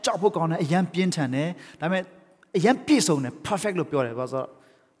န်ကြောက်ဖို့ကောင်းတယ်အရန်ပြင်းထန်တယ်ဒါပေမဲ့အရန်ပြည့်စုံတယ် perfect လို့ပြောတယ်ဘာလို့ဆိုတော့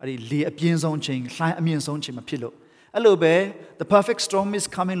အဲ့ဒီလေအပြင်းဆုံးချိန်လှိုင်းအမြင့်ဆုံးချိန်မှာဖြစ်လို့အဲ့လိုပဲ the perfect storm is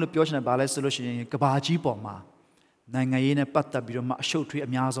coming လို့ပြောချင်တယ်ဘာလဲဆိုလို့ရှိရင်ကဘာကြီးပေါ်မှာနိုင်ငံရေးနဲ့ပတ်သက်ပြီးတော့မှအရှုပ်ထွေးအ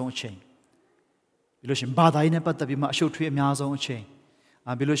များဆုံးအချိန်ပြီးလို့ရှိရင်ဘာသာရေးနဲ့ပတ်သက်ပြီးမှအရှုပ်ထွေးအများဆုံးအချိန်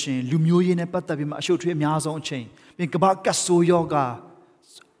ပြီးလို့ရှိရင်လူမျိုးရေးနဲ့ပတ်သက်ပြီးမှအရှုပ်ထွေးအများဆုံးအချိန်ပြီးကဘာကတ်ဆိုးယောဂ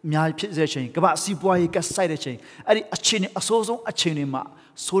အများဖြစ်တဲ့အချိန်ကဘာစီးပွားရေးကတ်ဆိုင်တဲ့အချိန်အဲ့ဒီအချိန်အဆိုးဆုံးအချိန်တွေမှာ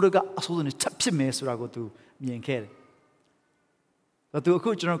ဆိုးကအဆိုးဆုံးတွေချက်ဖြစ်မယ်ဆိုတာကိုသူမြင်ခဲ့တယ်။သူအခု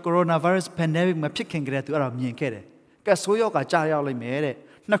ကျွန်တော် coronavirus pandemic မှာဖြစ်ခင်ကတည်းကသူအဲ့ဒါမြင်ခဲ့တယ်။ကတ်ဆိုးယောဂကြားရောက်လိုက်မယ်တဲ့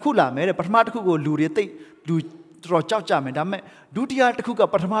။နှစ်ခုလာမယ်တဲ့ပထမတစ်ခုကိုလူတွေသိလူတော်ကြောက်ကြမယ်ဒါပေမဲ့ဒုတိယတစ်ခုက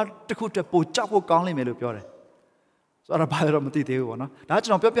ပထမတစ်ခုတက်ပိုကြောက်ဖို့ကောင်းလိမ့်မယ်လို့ပြောတယ်ဆိုတော့ဘာလဲတော့မသိသေးဘူးပေါ့နော်ဒါကျွ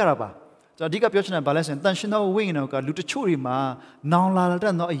န်တော်ပြောပြတာပါကျွန်တော်အဓိကပြောချင်တာဘာလဲဆိုရင်တန်ရှင်သောဝိညာဉ်တော်ကလူတချို့တွေမှာနောင်လာ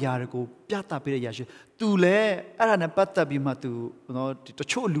တဲ့သောအရာတွေကိုပြသပေးတဲ့အရာရှိသူလည်းအဲ့ဒါနဲ့ပတ်သက်ပြီးမှသူနော်တ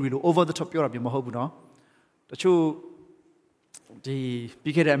ချို့လူတွေလို over the top ပြောတာမျိုးမဟုတ်ဘူးနော်တချို့ဒီ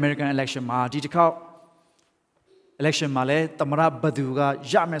ပြီးခဲ့တဲ့ American election မှာဒီတစ်ခေါက် election မှာလည်းတမရဘသူက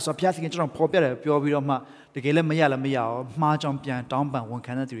ရမယ်ဆိုတော့ဘုရားသခင်ကျွန်တော်ဖော်ပြတယ်ပြောပြီးတော့မှတကယ်လည်းမရလည်းမရအောင်မှားကြောင်ပြန်တောင်းပန်ဝန်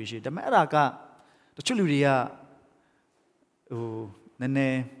ခံတဲ့သူတွေရှိတယ်ဒါပေမဲ့အဲ့ဒါကတချို့လူတွေကဟိုနည်းန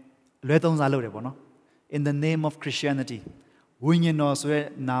ည်းလွဲသုံးစားလုပ်တယ်ပေါ့နော် in the name of Christianity ဝိညာဉ်တော်ဆိုတဲ့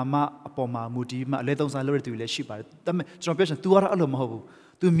နာမအပေါ်မှာမူတည်မှလွဲသုံးစားလုပ်တဲ့သူတွေလည်းရှိပါတယ်ဒါပေမဲ့ကျွန်တော်ပြောချင် तू ကတော့အဲ့လိုမဟုတ်ဘူး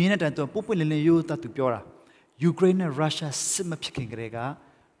तू မြင်တဲ့တိုင် तू ပုတ်ပွင့်လင်းလင်းရိုးသား तू ပြောတာယူကရိန်းနဲ့ရုရှားစစ်မဖြစ်ခင်ကတည်းက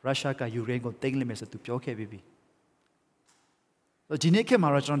ရုရှားကယူကရိန်းကိုသိမ်းလိုက်မယ်ဆို तू ပြောခဲ့ပြီးပြီဒီနေ့ခေတ်မှာ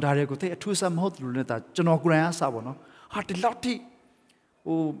တော့ကျွန်တော်ဒါတွေကိုသိအထူးဆန်းမဟုတ်လို့လည်းဒါကျွန်တော်ကိုယ်တိုင်အစားပေါ့နော်ဟာဒီလောက်ထိ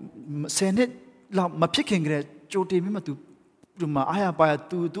ဟို10နှစ်လောက်မဖြစ်ခင်ကတည်းကြိုတင်ပြီးမှ तू ဒီမှာအားရပါရ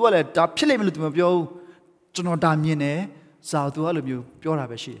तू ကလည်းဒါဖြစ်လိမ့်မယ်လို့ तू မပြောဘူးကျွန်တော်ဒါမြင်တယ်ဇာ तू အဲ့လိုမျိုးပြောတာ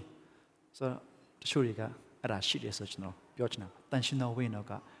ပဲရှိတယ်ဆိုတော့တချို့တွေကအဲ့ဒါရှိတယ်ဆိုကျွန်တော်ပြောချင်တာတန်ရှင်တော်ဝိညာဉ်တော်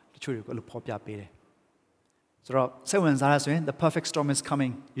ကတချို့တွေကိုအဲ့လိုဖော်ပြပေးတယ်ဆိုတော့စိတ်ဝင်စားရဆိုရင် The Perfect Storm is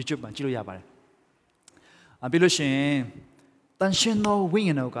Coming YouTube မှာကြည့်လို့ရပါတယ်ပြီးလို့ရှိရင်တန်ရှင်သောဝိ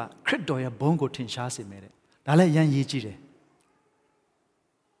ညာဉ်တော်ကခရစ်တော်ရဲ့ဘုန်းကိုထင်ရှားစေမယ်တဲ့ဒါလည်းအရင်ရေးကြည့်တယ်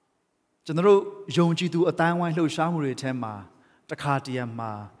ကျွန်တော်တို့ယုံကြည်သူအတိုင်းဝိုင်းလှုပ်ရှားမှုတွေထဲမှာတခါတည်း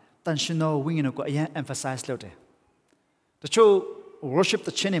မှာတန်ရှင်သောဝိညာဉ်တော်ကိုအရင် emphasize လုပ်တယ်တချို့ worship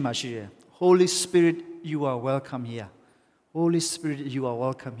တဲ့ခြင်းတွေမှာရှိတယ် Holy Spirit you are welcome here Holy Spirit you are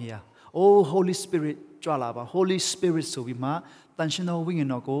welcome here Oh Holy Spirit ကြွလာပါ Holy Spirit ဆိုပြီးမှတန်ရှင်တော်ဝိညာဉ်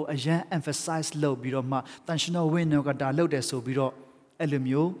တော်ကိုအရင် emphasize လုပ်ပြီးတော့မှတန်ရှင်တော်ဝိညာဉ်တော်ကဒါလုပ်တယ်ဆိုပြီးတော့အဲ့လို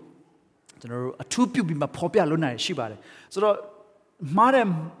မျိုးကျွန်တော်တို့အထူးပြုပြီးမှဖော်ပြလို့နိုင်ရှိပါတယ်ဆိုတော့မှားတယ်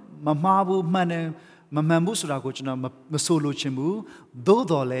မမှားဘူးမှန်တယ်မမှန်ဘူးဆိုတာကိုကျွန်တော်မဆိုလိုချင်ဘူးသို့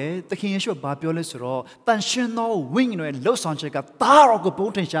တော်လည်းသခင်ယေရှုဘာပြောလဲဆိုတော့တန်ရှင်တော်ဝိညာဉ်တော်ရဲ့လှုပ်ဆောင်ချက်ကသားတော်ကိုဘု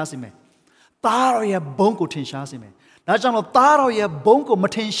န်းထင်ရှားစေမယ်သားတော်ရဲ့ဘုန်းကိုထင်ရှားစေမယ်ဒါကြောင့်လို့သားတော်ရဲ့ဘုန်းကိုမ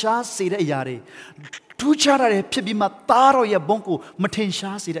ထင်ရှားစေတဲ့အရာတွေထူးခြားတဲ့ဖြစ်ပြီးမှသားတော်ရဲ့ဘုန်းကိုမထင်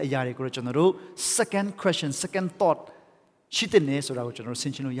ရှားစေတဲ့အရာတွေကိုကျွန်တော်တို့ second question second thought ရှိတဲ့နေဆိုတာကိုကျွန်တော်တို့ဆ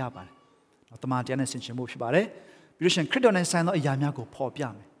င်ခြင်လို့ရပါတယ်။တမန်တရားနဲ့ဆင်ခြင်ဖို့ဖြစ်ပါတယ်။ပြီးလို့ရှိရင်ခရစ်တော်နဲ့ဆိုင်သောအရာများကိုဖော်ပြ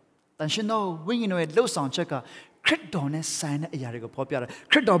မယ်။တန်ရှင်တော်ဝိညာဉ်တော်ရဲ့လှုပ်ဆောင်ချက်ကခရစ်တော်နဲ့ဆိုင်တဲ့အရာတွေကိုဖော်ပြတယ်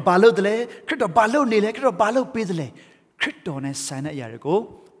။ခရစ်တော်ဘာလုပ်တယ်လဲခရစ်တော်ဘာလုပ်နေလဲခရစ်တော်ဘာလုပ်ပေးတယ်လဲခရစ်တော်နဲ့ဆိုင်တဲ့အရာတွေကို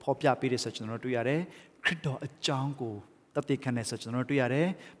ဖော်ပြပေးတယ်ဆိုကျွန်တော်တို့တွေ့ရတယ်။ခရစ်တော်အကြောင်းကိုတသက်ခံနေဆိုကျွန်တော်တို့တွေ့ရတယ်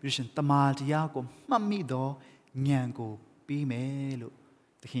ပြီးရှင်တမာတရားကိုမှတ်မိသောဉာဏ်ကိုပြီးမယ်လို့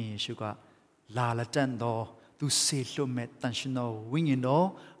သခင်ယေရှုကလာလက်တန်သောသူစေလွတ်မဲ့တန်ရှင်တော်ဝိညာဉ်တော်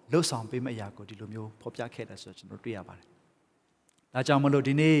လှုပ်ဆောင်ပေးမယ့်အရာကိုဒီလိုမျိုးဖော်ပြခဲ့တယ်ဆိုကျွန်တော်တွေ့ရပါတယ်။ဒါကြောင့်မလို့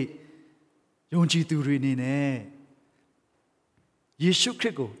ဒီနေ့ယုံကြည်သူတွေအနေနဲ့ယေရှုခရ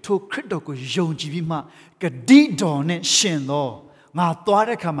စ်ကိုထိုခရစ်တော်ကိုယုံကြည်ပြီးမှဂတိတော်နဲ့ရှင်သောငါသွား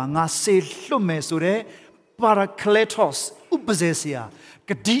တဲ့အခါမှာငါစေလွတ်မယ်ဆိုတဲ့Parakletos ဥပဇေစရာ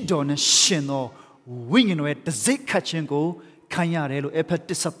ဂတိတော်နဲ့ရှင်သောဝိညာဉ်တော်ရဲ့တစိတ်ခတ်ခြင်းကို ခံရတယ်လို့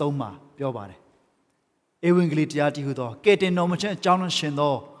Ephesians 1:3မှာပြောပါတယ်ဧဝံဂေလိတရားတည်ဟူသောကယ်တင်တော်မူခြင်းအကြောင်းတော်ရှင်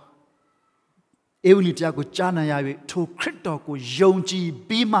သောဧဝံဂေလိတရားကိုကြားနာရ၍ထိုခရစ်တော်ကို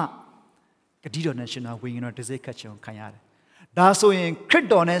ယုံကြည်ပြီးမှဂတိတော်နဲ့ရှင်တော်ဝိညာဉ်တော်တစိခတ်ခြင်းကိုခံရတယ်ဒါဆိုရင်ခ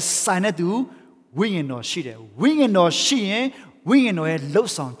ရစ်တော်နဲ့ဆိုင်တဲ့သူဝိညာဉ်တော်ရှိတယ်ဝိညာဉ်တော်ရှိရင်ဝိညာဉ်တော်ရဲ့လှုပ်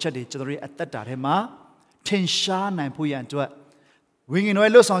ဆောင်ချက်တွေကျွန်တော်ရဲ့အသက်တာထဲမှာထင်ရှားနိုင်ဖို့ရန်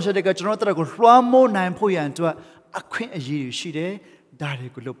အတွက်ဝိညာဉ်တော်ရဲ့လှုပ်ဆောင်ချက်တွေကကျွန်တော်တို့ကိုလွှမ်းမိုးနိုင်ဖို့ရန်အတွက်အခွင့်အရေးတွေရှိတယ်ဒါ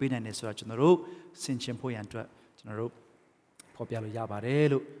တွေကိုလုပ်ပေးနိုင်တယ်ဆိုတာကျွန်တော်တို့ဆင်ခြင်ဖို့ရန်အတွက်ကျွန်တော်တို့ဖော်ပြလို့ရပါ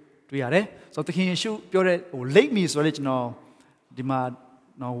တယ်လို့တွေ့ရတယ်ဆိုတော့သခင်ယေရှုပြောတဲ့late me ဆိုတော့ကျွန်တော်ဒီ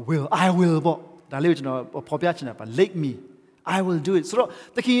မှာနော် I will ပေါ့ဒါလေးကိုကျွန်တော်ဖော်ပြချင်တာပါ late me I will do it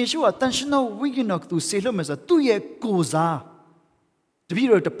ဆိုတော့သခင်ယေရှုကတန်ရှင်သောဝိညာဉ်တော်ကိုသူဆေလွတ်မယ်ဆိုတော့သူ့ရဲ့ကိုယ်စားတပ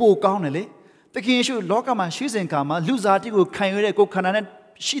ည့်တော်တပိုကောင်းတယ်လေသခင်ယေရှုလောကမှာရှိစဉ်ခါမှာလူစားတိကိုခံရတဲ့ကိုယ်ခန္ဓာနဲ့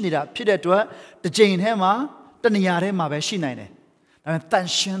ရှိနေတာဖြစ်တဲ့အတွက်တစ်ချိန်ထဲမှာတနေရာထဲမှာပဲရှိနိုင်တယ်ဒါပေမဲ့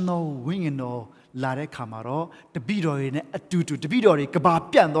တန်ရှင်သောဝိညာဉ်တော်လာတဲ့ခါမှာတော့တပည့်တော်တွေနဲ့အတူတူတပည့်တော်တွေ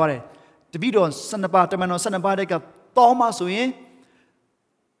ကဘာပြန့်သွားတယ်တပည့်တော်12ပါးတမန်တော်12ပါးတဲ့ကတောမှဆိုရင်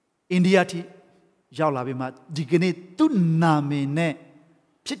အိန္ဒိယထိရောက်လာပြီးမှဒီကနေ့သူ့နာမည်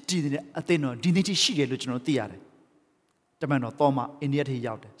နဲ့ဖြစ်တည်နေတဲ့အသင်းတော်ဒီနေ့ထိရှိတယ်လို့ကျွန်တော်သိရတယ်တမန်တော်တောမှအိန္ဒိယထိ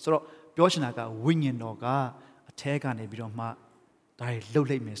ရောက်တယ်ဆိုတော့ပြောချင်တာကဝိညာဉ်တော်ကအထဲကနေပြီးတော့မှဒါတွေ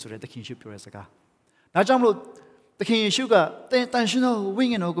လှုပ်လိုက်မယ်ဆိုတဲ့သခင်ယေရှုပြောတဲ့စကားဒါကြောင့်မလို့သခင်ယေရှုကတန်ရှင်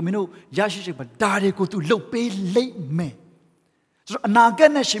သောဝိညာဉ်တော်ကိုမင်းတို့ရရှိချက်ပါဒါတွေကိုသူလှုပ်ပေးလိုက်မယ်ဆိုတော့အနာ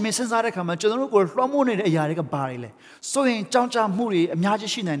ဂတ်နဲ့ရှင်မင်းစဉ်းစားတဲ့အခါမှာကျွန်တော်တို့ကိုလွှမ်းမိုးနေတဲ့အရာတွေကဘာတွေလဲဆိုရင်ကြောင်းကြမှုတွေ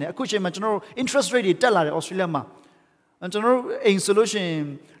အများကြီးရှိနိုင်တယ်အခုချိန်မှာကျွန်တော်တို့ interest rate တွေတက်လာတယ်ဩစတြေးလျမှာကျွန်တော်တို့အိမ်ဆိုလို့ရှိရင်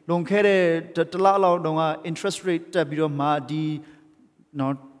လွန်ခဲ့တဲ့တလလောက်တုန်းက interest rate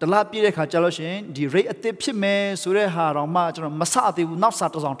တက်ပြီးတော့မှဒီနော်တလပြည့်တဲ့ခါကျလို့ရှိရင်ဒီ rate အသစ်ဖြစ်မယ်ဆိုတဲ့ဟာတော့မှကျွန်တော်မစသေးဘူး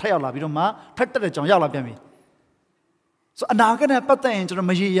နောက်တစ်ဆောင်ထပ်ရောက်လာပြီးတော့မှထပ်တက်တဲ့ကြောင်ရောက်လာပြန်ပြီဆိုအနာဂတ်နဲ့ပတ်သက်ရင်ကျွန်တော်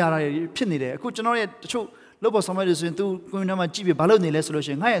မရေရာတာဖြစ်နေတယ်အခုကျွန်တော်ရဲ့တချို့လုပ်ဖို့ဆောင်ရွက်ရဆိုရင်သူကွန်ပျူတာမှာကြည့်ပြီးဘာလုပ်နေလဲ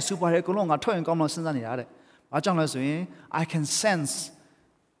ဆိုလို့ရှိရင်ငါရဲ့စူပါရဲ့အကုန်လုံးငါထွက်ရင်ကောင်းတော့စဉ်းစားနေတာတဲ့။ဘာကြောင့်လဲဆိုရင် I can sense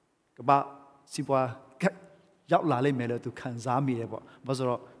ကဘာစီပွားရောက်လာလိမ့်မယ်လို့သူခံစားမိတယ်ပေါ့။ဘာလို့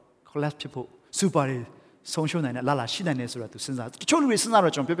ဆိုတော့ collapse ဖြစ်ဖို့စူပါတွေဆုံးရှုံးနိုင်တယ်လာရှိနိုင်တယ်ဆိုတော့သူစဉ်းစားတချို့လူတွေစဉ်း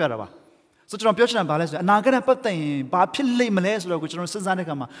စားတော့ကျွန်တော်ပြောပြတာပါ။ဆိုတော့ကျွန်တော်ပြောချင်တာဘာလဲဆိုရင်အနာဂတ်နဲ့ပတ်သက်ရင်ဘာဖြစ်လိမ့်မလဲဆိုတော့ကျွန်တော်စဉ်းစားတဲ့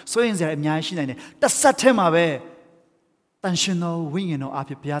အခါမှာစိုးရင်စရာအများကြီးရှိနိုင်တယ်။တစ်ဆက်တည်းမှာပဲတန်ရှင်သောဝိညာဉ်တော်အဖြ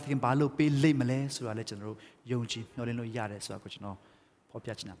စ်ဘုရားသခင်ဘာလို့ပေးလိမ့်မလဲဆိုတာလည်းကျွန်တော်တို့ယုံကြည်မျှော်လင့်လို့ရတယ်ဆိုတာကိုကျွန်တော်ဖော်ပြ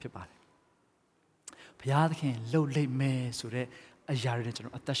ချင်တာဖြစ်ပါတယ်ဘုရားသခင်လှုပ်လိမ့်မယ်ဆိုတဲ့အရာတွေနဲ့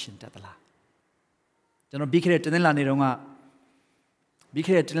ကျွန်တော်အသက်ရှင်တတ်သလားကျွန်တော်ပြီးခဲ့တဲ့တ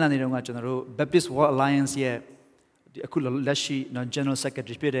င်းလာနေတုန်းကကျွန်တော်တို့ Baptist World Alliance ရဲ့ဒီအခုလက်ရှိ General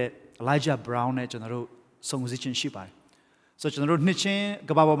Secretary ဖြစ်တဲ့ Elijah Brown နဲ့ကျွန်တော်တို့စုံစည်းခြင်းရှိပါတယ်ဆိုတော့ကျွန်တော်တို့နှစ်ချ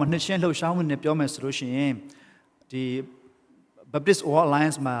င်းကမ္ဘာပေါ်မှာနှစ်ချင်းလှုပ်ရှားမှုနဲ့ပြောမယ်ဆိုလို့ရှိရင်ဒီ Baptist World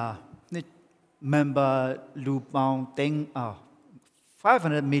Alliance မှာmember လူပေါင်း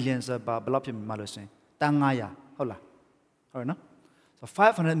500 million ဆိုဘယ်လောက်ဖြစ်မှာလို့ဆိုရင်တန်900ဟုတ်လားဟုတ်နော်ဆို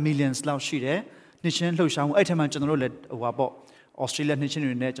500 million လောက်ရှိတယ်နှစ်ချင်းလှုပ်ရှားမှုအဲ့ထက်မှကျွန်တော်တို့လည်းဟိုပါပေါ့ Australia နှစ်ချ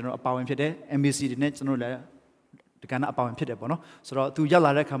င်းတွေနဲ့ကျွန်တော်အပါဝင်ဖြစ်တယ် MBC တွေနဲ့ကျွန်တော်တို့လည်းဒီကနေ့အပါဝင်ဖြစ်တယ်ပေါ့နော်ဆိုတော့သူရောက်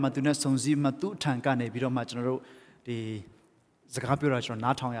လာတဲ့အခါမှာသူနဲ့စုံစည်းမှသူ့ထံကနေပြီးတော့မှကျွန်တော်တို့ဒီစကားပြောတာ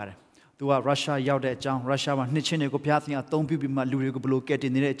ကျွန်တော်နားထောင်ရတယ်သူကရုရှားရောက်တဲ့အကြောင်းရုရှားမှာနှစ်ချင်းတွေကိုဘုရားသခင်အသုံးပြုပြီးမှလူတွေကိုဘယ်လိုကယ်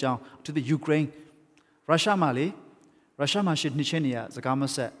တင်နေတဲ့အကြောင်းသူကယူကရိန်းရုရှားမှာရှိနှစ်ချင်းတွေကစကား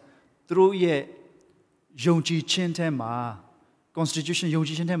မဆက်သူတို့ရဲ့ယုံကြည်ခြင်းထဲမှာ constitution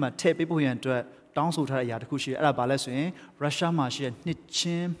ယုံကြည်ခြင်းထဲမှာထည့်ပေးဖို့ရန်အတွက်တောင်းဆိုထားတဲ့အရာတစ်ခုရှိတယ်အဲ့ဒါဘာလဲဆိုရင်ရုရှားမှာရှိ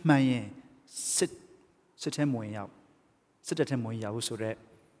တဲ့နှစ်ချင်းမှန်ရင်စစ်ထဲမဝင်ရောက်စစ်တပ်ထဲမဝင်ရောက်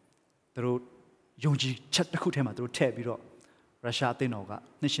ဆိုတော့သူတို့ယုံကြည်ချက်တစ်ခုထဲမှာသူတို့ထည့်ပြီးတော့ရုရှားအသင်းတော်က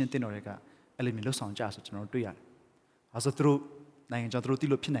နှစ်ချင်းအသင်းတော်တွေကအဲ့လိုမျိုးလှုပ်ဆောင်ကြဆိုကျွန်တော်တို့တွေ့ရတယ်။အဲဆိုသူတို့နိုင်ငံ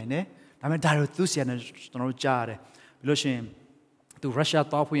ကျော်သူတို့သိလို့ဖြစ်နိုင်တယ်။ဒါပေမဲ့ဒါတွေသူစီကနေကျွန်တော်တို့ကြားရတယ်။ပြီးလို့ရှိရင်သူရုရှား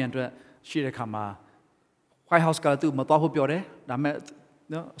တောက်ဖွင့်ရတဲ့ရှိတဲ့ခါမှာ White House ကသူမတော်ဖို့ပြောတယ်။ဒါပေ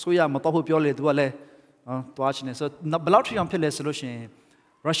မဲ့နော်အစိုးရမတော်ဖို့ပြောလေသူကလည်းတွားချင်တယ်ဆိုတော့ဘယ်လောက်ထိအောင်ဖြစ်လဲဆိုလို့ရှိ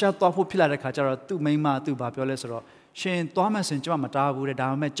ရင်ရုရှားတောက်ဖို့ဖြစ်လာတဲ့ခါကျတော့သူ့မိန်းမသူ့ဘာပြောလဲဆိုတော့ရှင်တွားမှဆိုရင်ကျွန်မမတားဘူးတဲ့ဒါ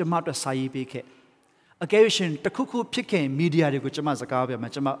ပေမဲ့ကျွန်မအတွက်စာရေးပေးခဲ့အကယ်၍ရှင်တခုခုဖြစ်ခဲ့မီဒီယာတွေကိုကျွန်မစကားပြော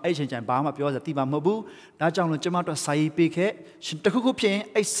မယ်ကျွန်မအဲ့ချိန်ကျရင်ဘာမှပြောစရာတိပါမဟုတ်ဘူးဒါကြောင့်လို့ကျွန်မတို့စာရေးပေးခဲ့ရှင်တခုခုဖြစ်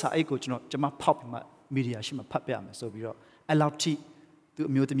ရင်အဲ့စာအိတ်ကိုကျွန်မဖောက်ပြီးမှမီဒီယာရှိမှဖတ်ပြမယ်ဆိုပြီးတော့အဲ့လောက်ထိသူ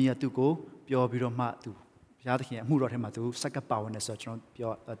အမျိုးသမီးကသူ့ကိုပြောပြီးတော့မှသူဘုရားသခင်ရဲ့အမှုတော်ထဲမှာသူစက္ကပ်ပါဝင်နေဆိုတော့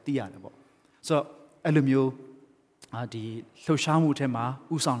ကျွန်တော်ပြောသိရတယ်ပေါ့ဆိုတော့အဲ့လိုမျိုးဒီလှုပ်ရှားမှုထဲမှာ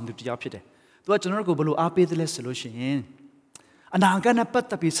ဥဆောင်သူတယောက်ဖြစ်တယ်သူကကျွန်တော်တို့ကိုဘယ်လိုအားပေးသလဲဆိုလို့ရှိရင်အနာဂတ်နဲ့ပတ်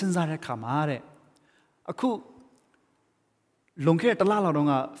သက်ပြီးစဉ်းစားတဲ့အခါမှာတဲ့အခုလွန်ခဲ့တဲ့တစ်လလောက်တု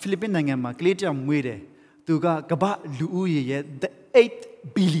န်းကဖိလစ်ပင်းနိုင်ငံမှာကလေးတစ်ယောက်မွေးတယ်သူ သူကကမ္ဘာလူဦးရေရဲ့ the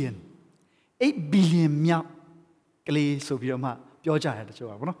 8 billion 8 billion မြောက်ကလေးဆိုပြီးတော့မှပြောကြတယ်တချို့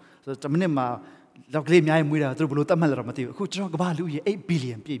ကပေါ့နော်ဆိုတော့10မိနစ်မှာလောက်ကလေးအများကြီးမွေးတာသူတို့ဘယ်လိုသတ်မှတ်လဲတော့မသိဘူးအခုကျွန်တော်ကမ္ဘာလူဦးရေ8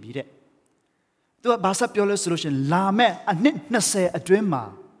 billion ပြည့်ပြီတဲ့သူကဘာဆက်ပြောလဲဆိုလို့ရှိရင်လာမဲ့အနှစ်20အတွင်းမှာ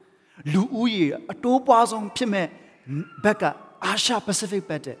လူဦးရေအတိုးပွားဆုံးဖြစ်မဲ့ဘက်ကအာရှပစိဖိတ်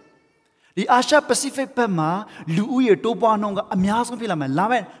ဘက်တဲ့ဒီအာရှပစိဖိတ်ဘက်မှာလူဦးရေတိုးပွားနှုန်းကအများဆုံးဖြစ်လာမယ်လာ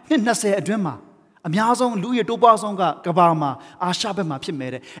မဲ့နှစ်20အတွင်းမှာအများဆုံးလူဦးရေတိုးပွားဆုံးကကမ္ဘာမှာအာရှဘက်မှာဖြစ်မ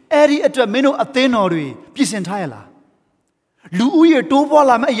ယ်တဲ့အဲ့ဒီအတွက်မင်းတို့အသင်းတော်တွေပြင်ဆင်ထားရလားလူဦးရေတိုးပွား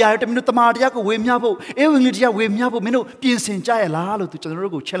လာမယ့်အရာတွေမင်းတို့တမန်တရားကိုဝေမျှဖို့ဧဝံဂေလိတရားဝေမျှဖို့မင်းတို့ပြင်ဆင်ကြရလားလို့သူကျွန်တော်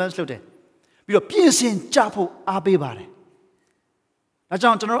တို့ကို challenge လုပ်တယ်ပြီးတော့ပြင်ဆင်ကြဖို့အားပေးပါတယ်ဒါကြော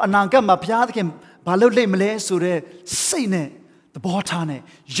င့်ကျွန်တော်တို့အနာဂတ်မှာဘုရားသခင်ဘာလုပ်လိမ့်မလဲဆိုတဲ့စိတ်နဲ့သဘောထားနဲ့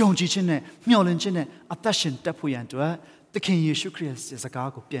ယုံကြည်ခြင်းနဲ့မျှော်လင့်ခြင်းနဲ့အသက်ရှင်တက်ဖို့ရန်အတွက်သခင်ယေရှုခရစ်ရဲ့စကား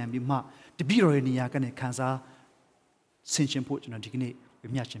ကိုပြန်ပြီးမှတပည့်တော်ရဲ့နေရာကနေခံစားဆင်ခြင်ဖို့ကျွန်တော်ဒီကနေ့ဝေ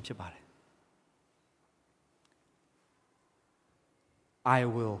မျှခြင်းဖြစ်ပါတယ် I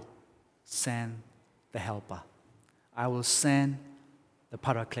will send the helper I will send the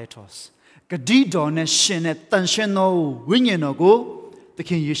paracletos ဂတိတော်နဲ့ရှင်တဲ့တန်ရှင်သောဝိညာဉ်တော်ကိုသခ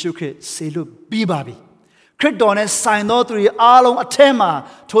င်ယေရှုခရစ်ဆေလွတ်ပြီးပါပြီခရစ်တော်နဲ့ဆိုင်သောသူတွေအားလုံးအထက်မှာ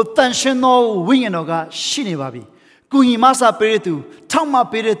ထိုတန်ရှင်သောဝိညာဉ်တော်ကရှိနေပါပြီကုညီမဆာပေးတဲ့သူထောက်မ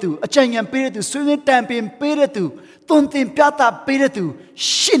ပေးတဲ့သူအကြံဉာဏ်ပေးတဲ့သူဆွေးနွေးတန်ပင်ပေးတဲ့သူသွန်သင်ပြသပေးတဲ့သူ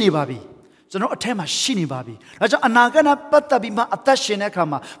ရှိနေပါပြီကျွန်တော်အထက်မှာရှိနေပါပြီဒါကြောင့်အနာဂတ်နဲ့ပတ်သက်ပြီးမှအသက်ရှင်တဲ့အခါ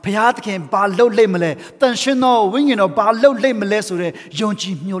မှာဘုရားသခင်ဘာလုပ်လိမ့်မလဲတန်ရှင်သောဝိညာဉ်တော်ဘာလုပ်လိမ့်မလဲဆိုတဲ့ယုံကြ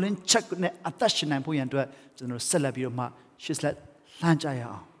ည်မျှော်လင့်ချက်နဲ့အသက်ရှင်နိုင်ဖို့ရန်အတွက်ကျွန်တော်ဆက်လက်ပြီးတော့မှရှေ့ဆက်လှမ်းကြရ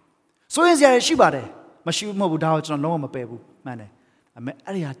အောင်ဆိုရင်စရာရှိပါတယ်မရှိဘူးမဟုတ်ဘူးဒါကိုကျွန်တော်လုံးဝမပယ်ဘူးမှန်တယ်ဒါပေမဲ့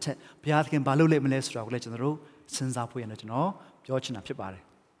အဲ့ဒီဟာချက်ဘုရားသခင်ဘာလုပ်လိမ့်မလဲဆိုတာကိုလည်းကျွန်တော်တို့စဉ်းစားဖို့ရန်ကျွန်တော်ပြောချင်တာဖြစ်ပါတယ်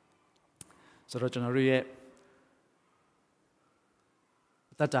ဆိုတော့ကျွန်တော်တို့ရဲ့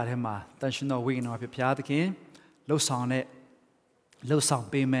တတ်တာထဲမှာတန်ရှင်တော်ဝိညာဉ်တော်ဖြစ်ဘုရားသခင်လှုပ်ဆောင်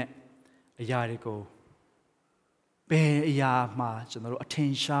ပေးမဲ့အရာတွေကိုဘယ်အရာမှာကျွန်တော်တို့အထ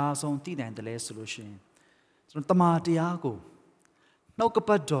င်ရှားဆုံးသိနိုင်တယ်လဲဆိုလို့ရှိရင်ကျွန်တော်တမန်တရားကိုနှုတ်ကပ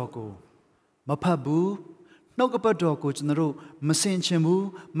တ်တော်ကိုမဖတ်ဘူးနှုတ်ကပတ်တော်ကိုကျွန်တော်တို့မစင်ချင်ဘူး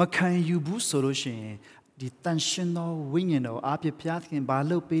မခံယူဘူးဆိုလို့ရှိရင်ဒီတန်ရှင်တော်ဝိညာဉ်တော်အားဖြင့်ဘုရားသခင်ဘာ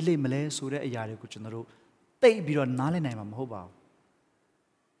လုပ်ပေးလိမ့်မလဲဆိုတဲ့အရာတွေကိုကျွန်တော်တို့သိပြီးတော့နားလည်နိုင်မှာမဟုတ်ပါဘူး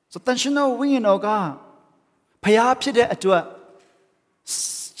ဆိုတန်ရှင်တော်ဝိညာဉ်တော်ကဘုရားဖြစ်တဲ့အတွက်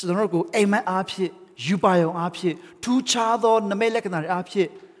ကျွန်တော်တို့ကိုအိမ်မက်အားဖြင့်ယူပါယုံအားဖြင့်ထူးခြားသောနမိတ်လက္ခဏာတွေအားဖြင့်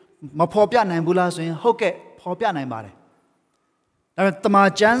မဖော်ပြနိုင်ဘူးလားဆိုရင်ဟုတ်ကဲ့ဖော်ပြနိုင်ပါတယ်ဒါပေမဲ့တမန်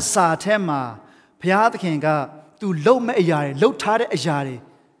ကျမ်းစာထဲမှာဘုရားသခင်ကသူလှုပ်မဲ့အရာတွေလှုပ်ထားတဲ့အရာတွေ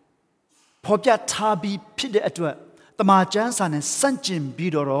ဖော်ပြထားပြီးဖြစ်တဲ့အတွက်တမန်ကျမ်းစာနဲ့စန့်ကျင်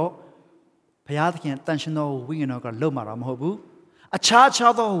ပြီးတော့ဘုရားသခင်တန်ရှင်တော်ဝိညာဉ်တော်ကလှုပ်မှာတော့မဟုတ်ဘူးအ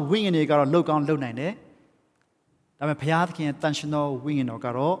ခြားသောဝိညာဉ်တွေကတော့လှုပ်ကောင်းလှုပ်နိုင်တယ်ဒါပေမဲ့ဘုရားသခင်ရဲ့တန်ရှင်သောဝိညာဉ်တော်က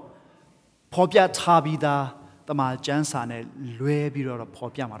တော့ဖော်ပြထားပြီးသားတမန်ကျမ်းစာနဲ့လွဲပြီးတော့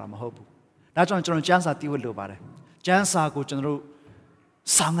ဖော်ပြမှာတော့မဟုတ်ဘူးဒါကြောင့်ကျွန်တော်ကျမ်းစာသိဖို့လိုပါတယ်ကျမ်းစာကိုကျွန်တော်တို့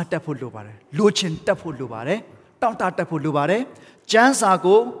စာငတ်တက်ဖို့လိုပါတယ်လိုချင်တက်ဖို့လိုပါတယ်တောင့်တတက်ဖို့လိုပါတယ်ကျမ်းစာ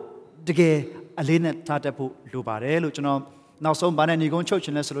ကိုတကယ်အလေးနဲ့ထားတက်ဖို့လိုပါတယ်လို့ကျွန်တော်နောက်ဆုံးဗာနဲ့ညီကုန်းချုပ်ချ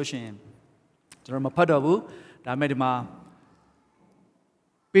င်လဲဆိုလို့ရှိရင်ကျွန်တော်မဖတ်တော့ဘူးဒါပေမဲ့ဒီမှာ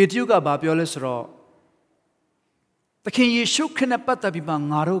ပေတရုကဘာပြောလဲဆိုတော့သခင်ယေရှုခရစ်နဲ့ပတ်သက်ပြီးမှ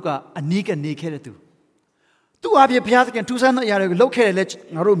ငါတို့ကအနည်းကနေခဲ့တဲ့သူအပြင်ဘုရားသခင်ထူးဆန်းသောအရာတွေကိုလုပ်ခဲ့တယ်လေ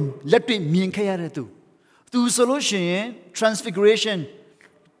ငါတို့လက်တွေ့မြင်ခဲ့ရတဲ့သူဆိုလို့ရှိရင် transfiguration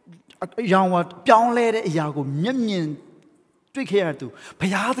အရောင်ဝပြောင်းလဲတဲ့အရာကိုမျက်မြင်တွေ့ခဲ့ရတဲ့သူဘု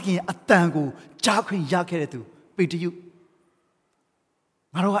ရားသခင်အတန်ကိုကြားခွင့်ရခဲ့တဲ့သူပေတရု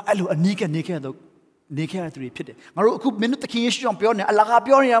ငါတို့ကအဲ့လိုအနည်းကနေခဲ့တဲ့နေခဲ့ရတဲ့သူတွေဖြစ်တယ်ငါတို့အခုမင်းတို့သခင်ယေရှုကြောင့်ပြောနေအလကား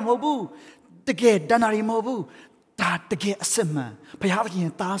ပြောနေတာမဟုတ်ဘူးတကယ်တဏှာတွေမဟုတ်ဘူးဒါတကယ်အစစ်မှန်ဘုရားသခင်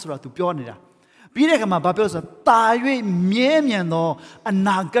ရဲ့သားဆိုတာ तू ပြောနေတာပြီးတဲ့အခါမှာဘာပြောဆိုတာ၍မြဲမြံသောအ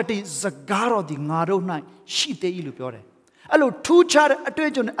နာဂတ်စကားတော်ဒီငါတို့၌ရှိသေး၏လို့ပြောတယ်အဲ့လိုထူးခြားတဲ့အတွေ့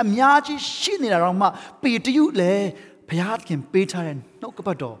အကြုံနဲ့အများကြီးရှိနေတာတော့မှပေတရုလည်းဘုရားသခင်ပေးထားတဲ့နှုတ်ကပ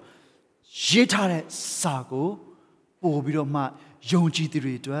တ်တော်ရေးထားတဲ့စာကိုပို့ပြီးတော့မှယုံကြည်သူ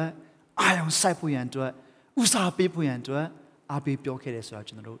တွေအတွက်အာရုံစိုက်ဖို့ရန်အတွက်ဥစားပေးဖို့ရန်အတွက်အားပေးပြောခဲ့တယ်ဆိုတာ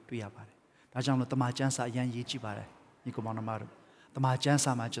ကျွန်တော်တို့တွေ့ရပါတယ်ဒါကြောင့်လို့တမန်ကျမ်းစာအရင်ရေးကြည့်ပါတယ်ညီကောင်မောင်နှမတို့တမန်ကျမ်း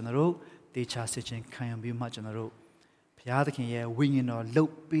စာမှာကျွန်တော်တို့တေချာစစ်ချင်းခံယူပြီးမှကျွန်တော်တို့ဘုရားသခင်ရဲ့ဝိညာဉ်တော်လှု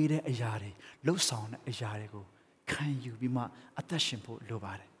ပ်ပေးတဲ့အရာတွေလှုပ်ဆောင်တဲ့အရာတွေကိုခံယူပြီးမှအသက်ရှင်ဖို့လို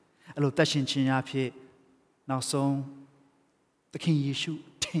ပါတယ်အဲ့လိုသက်ရှင်ခြင်းအဖြစ်နောက်ဆုံးသခင်ယေရှု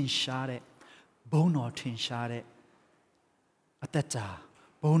ထင်ရှားတဲ့ဘုန်းတော်ထင်ရှားတဲ့အသက်တာ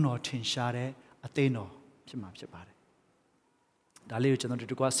ဘုန်းတော်ထင်ရှားတဲ့အသင်းတော်ဖ ဖြစ်မှာဖြစ်ပါတယ်ဒါလေးကိုကျွန်တော်ဒီ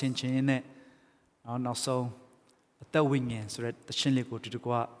တကွာဆင်ခြင်နဲ့နောက်ဆုံးအသက်ဝိညာဉ်ဆိုတဲ့တခြင်းလေးကိုဒီတ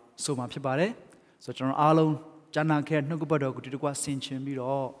ကွာဆိုမှာဖြစ်ပါတယ်ဆိုတော့ကျွန်တော်အားလုံးကျမ်းနာခဲ့နှုတ်ကပတ်တော်ကိုဒီတကွာဆင်ခြင်ပြီး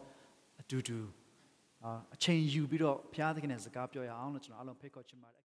တော့အတူတူအချိန်ယူပြီးတော့ဘုရားသခင်နဲ့စကားပြောရအောင်လို့ကျွန်တော်အားလုံးဖိတ်ခေါ်ချင်ပါတယ်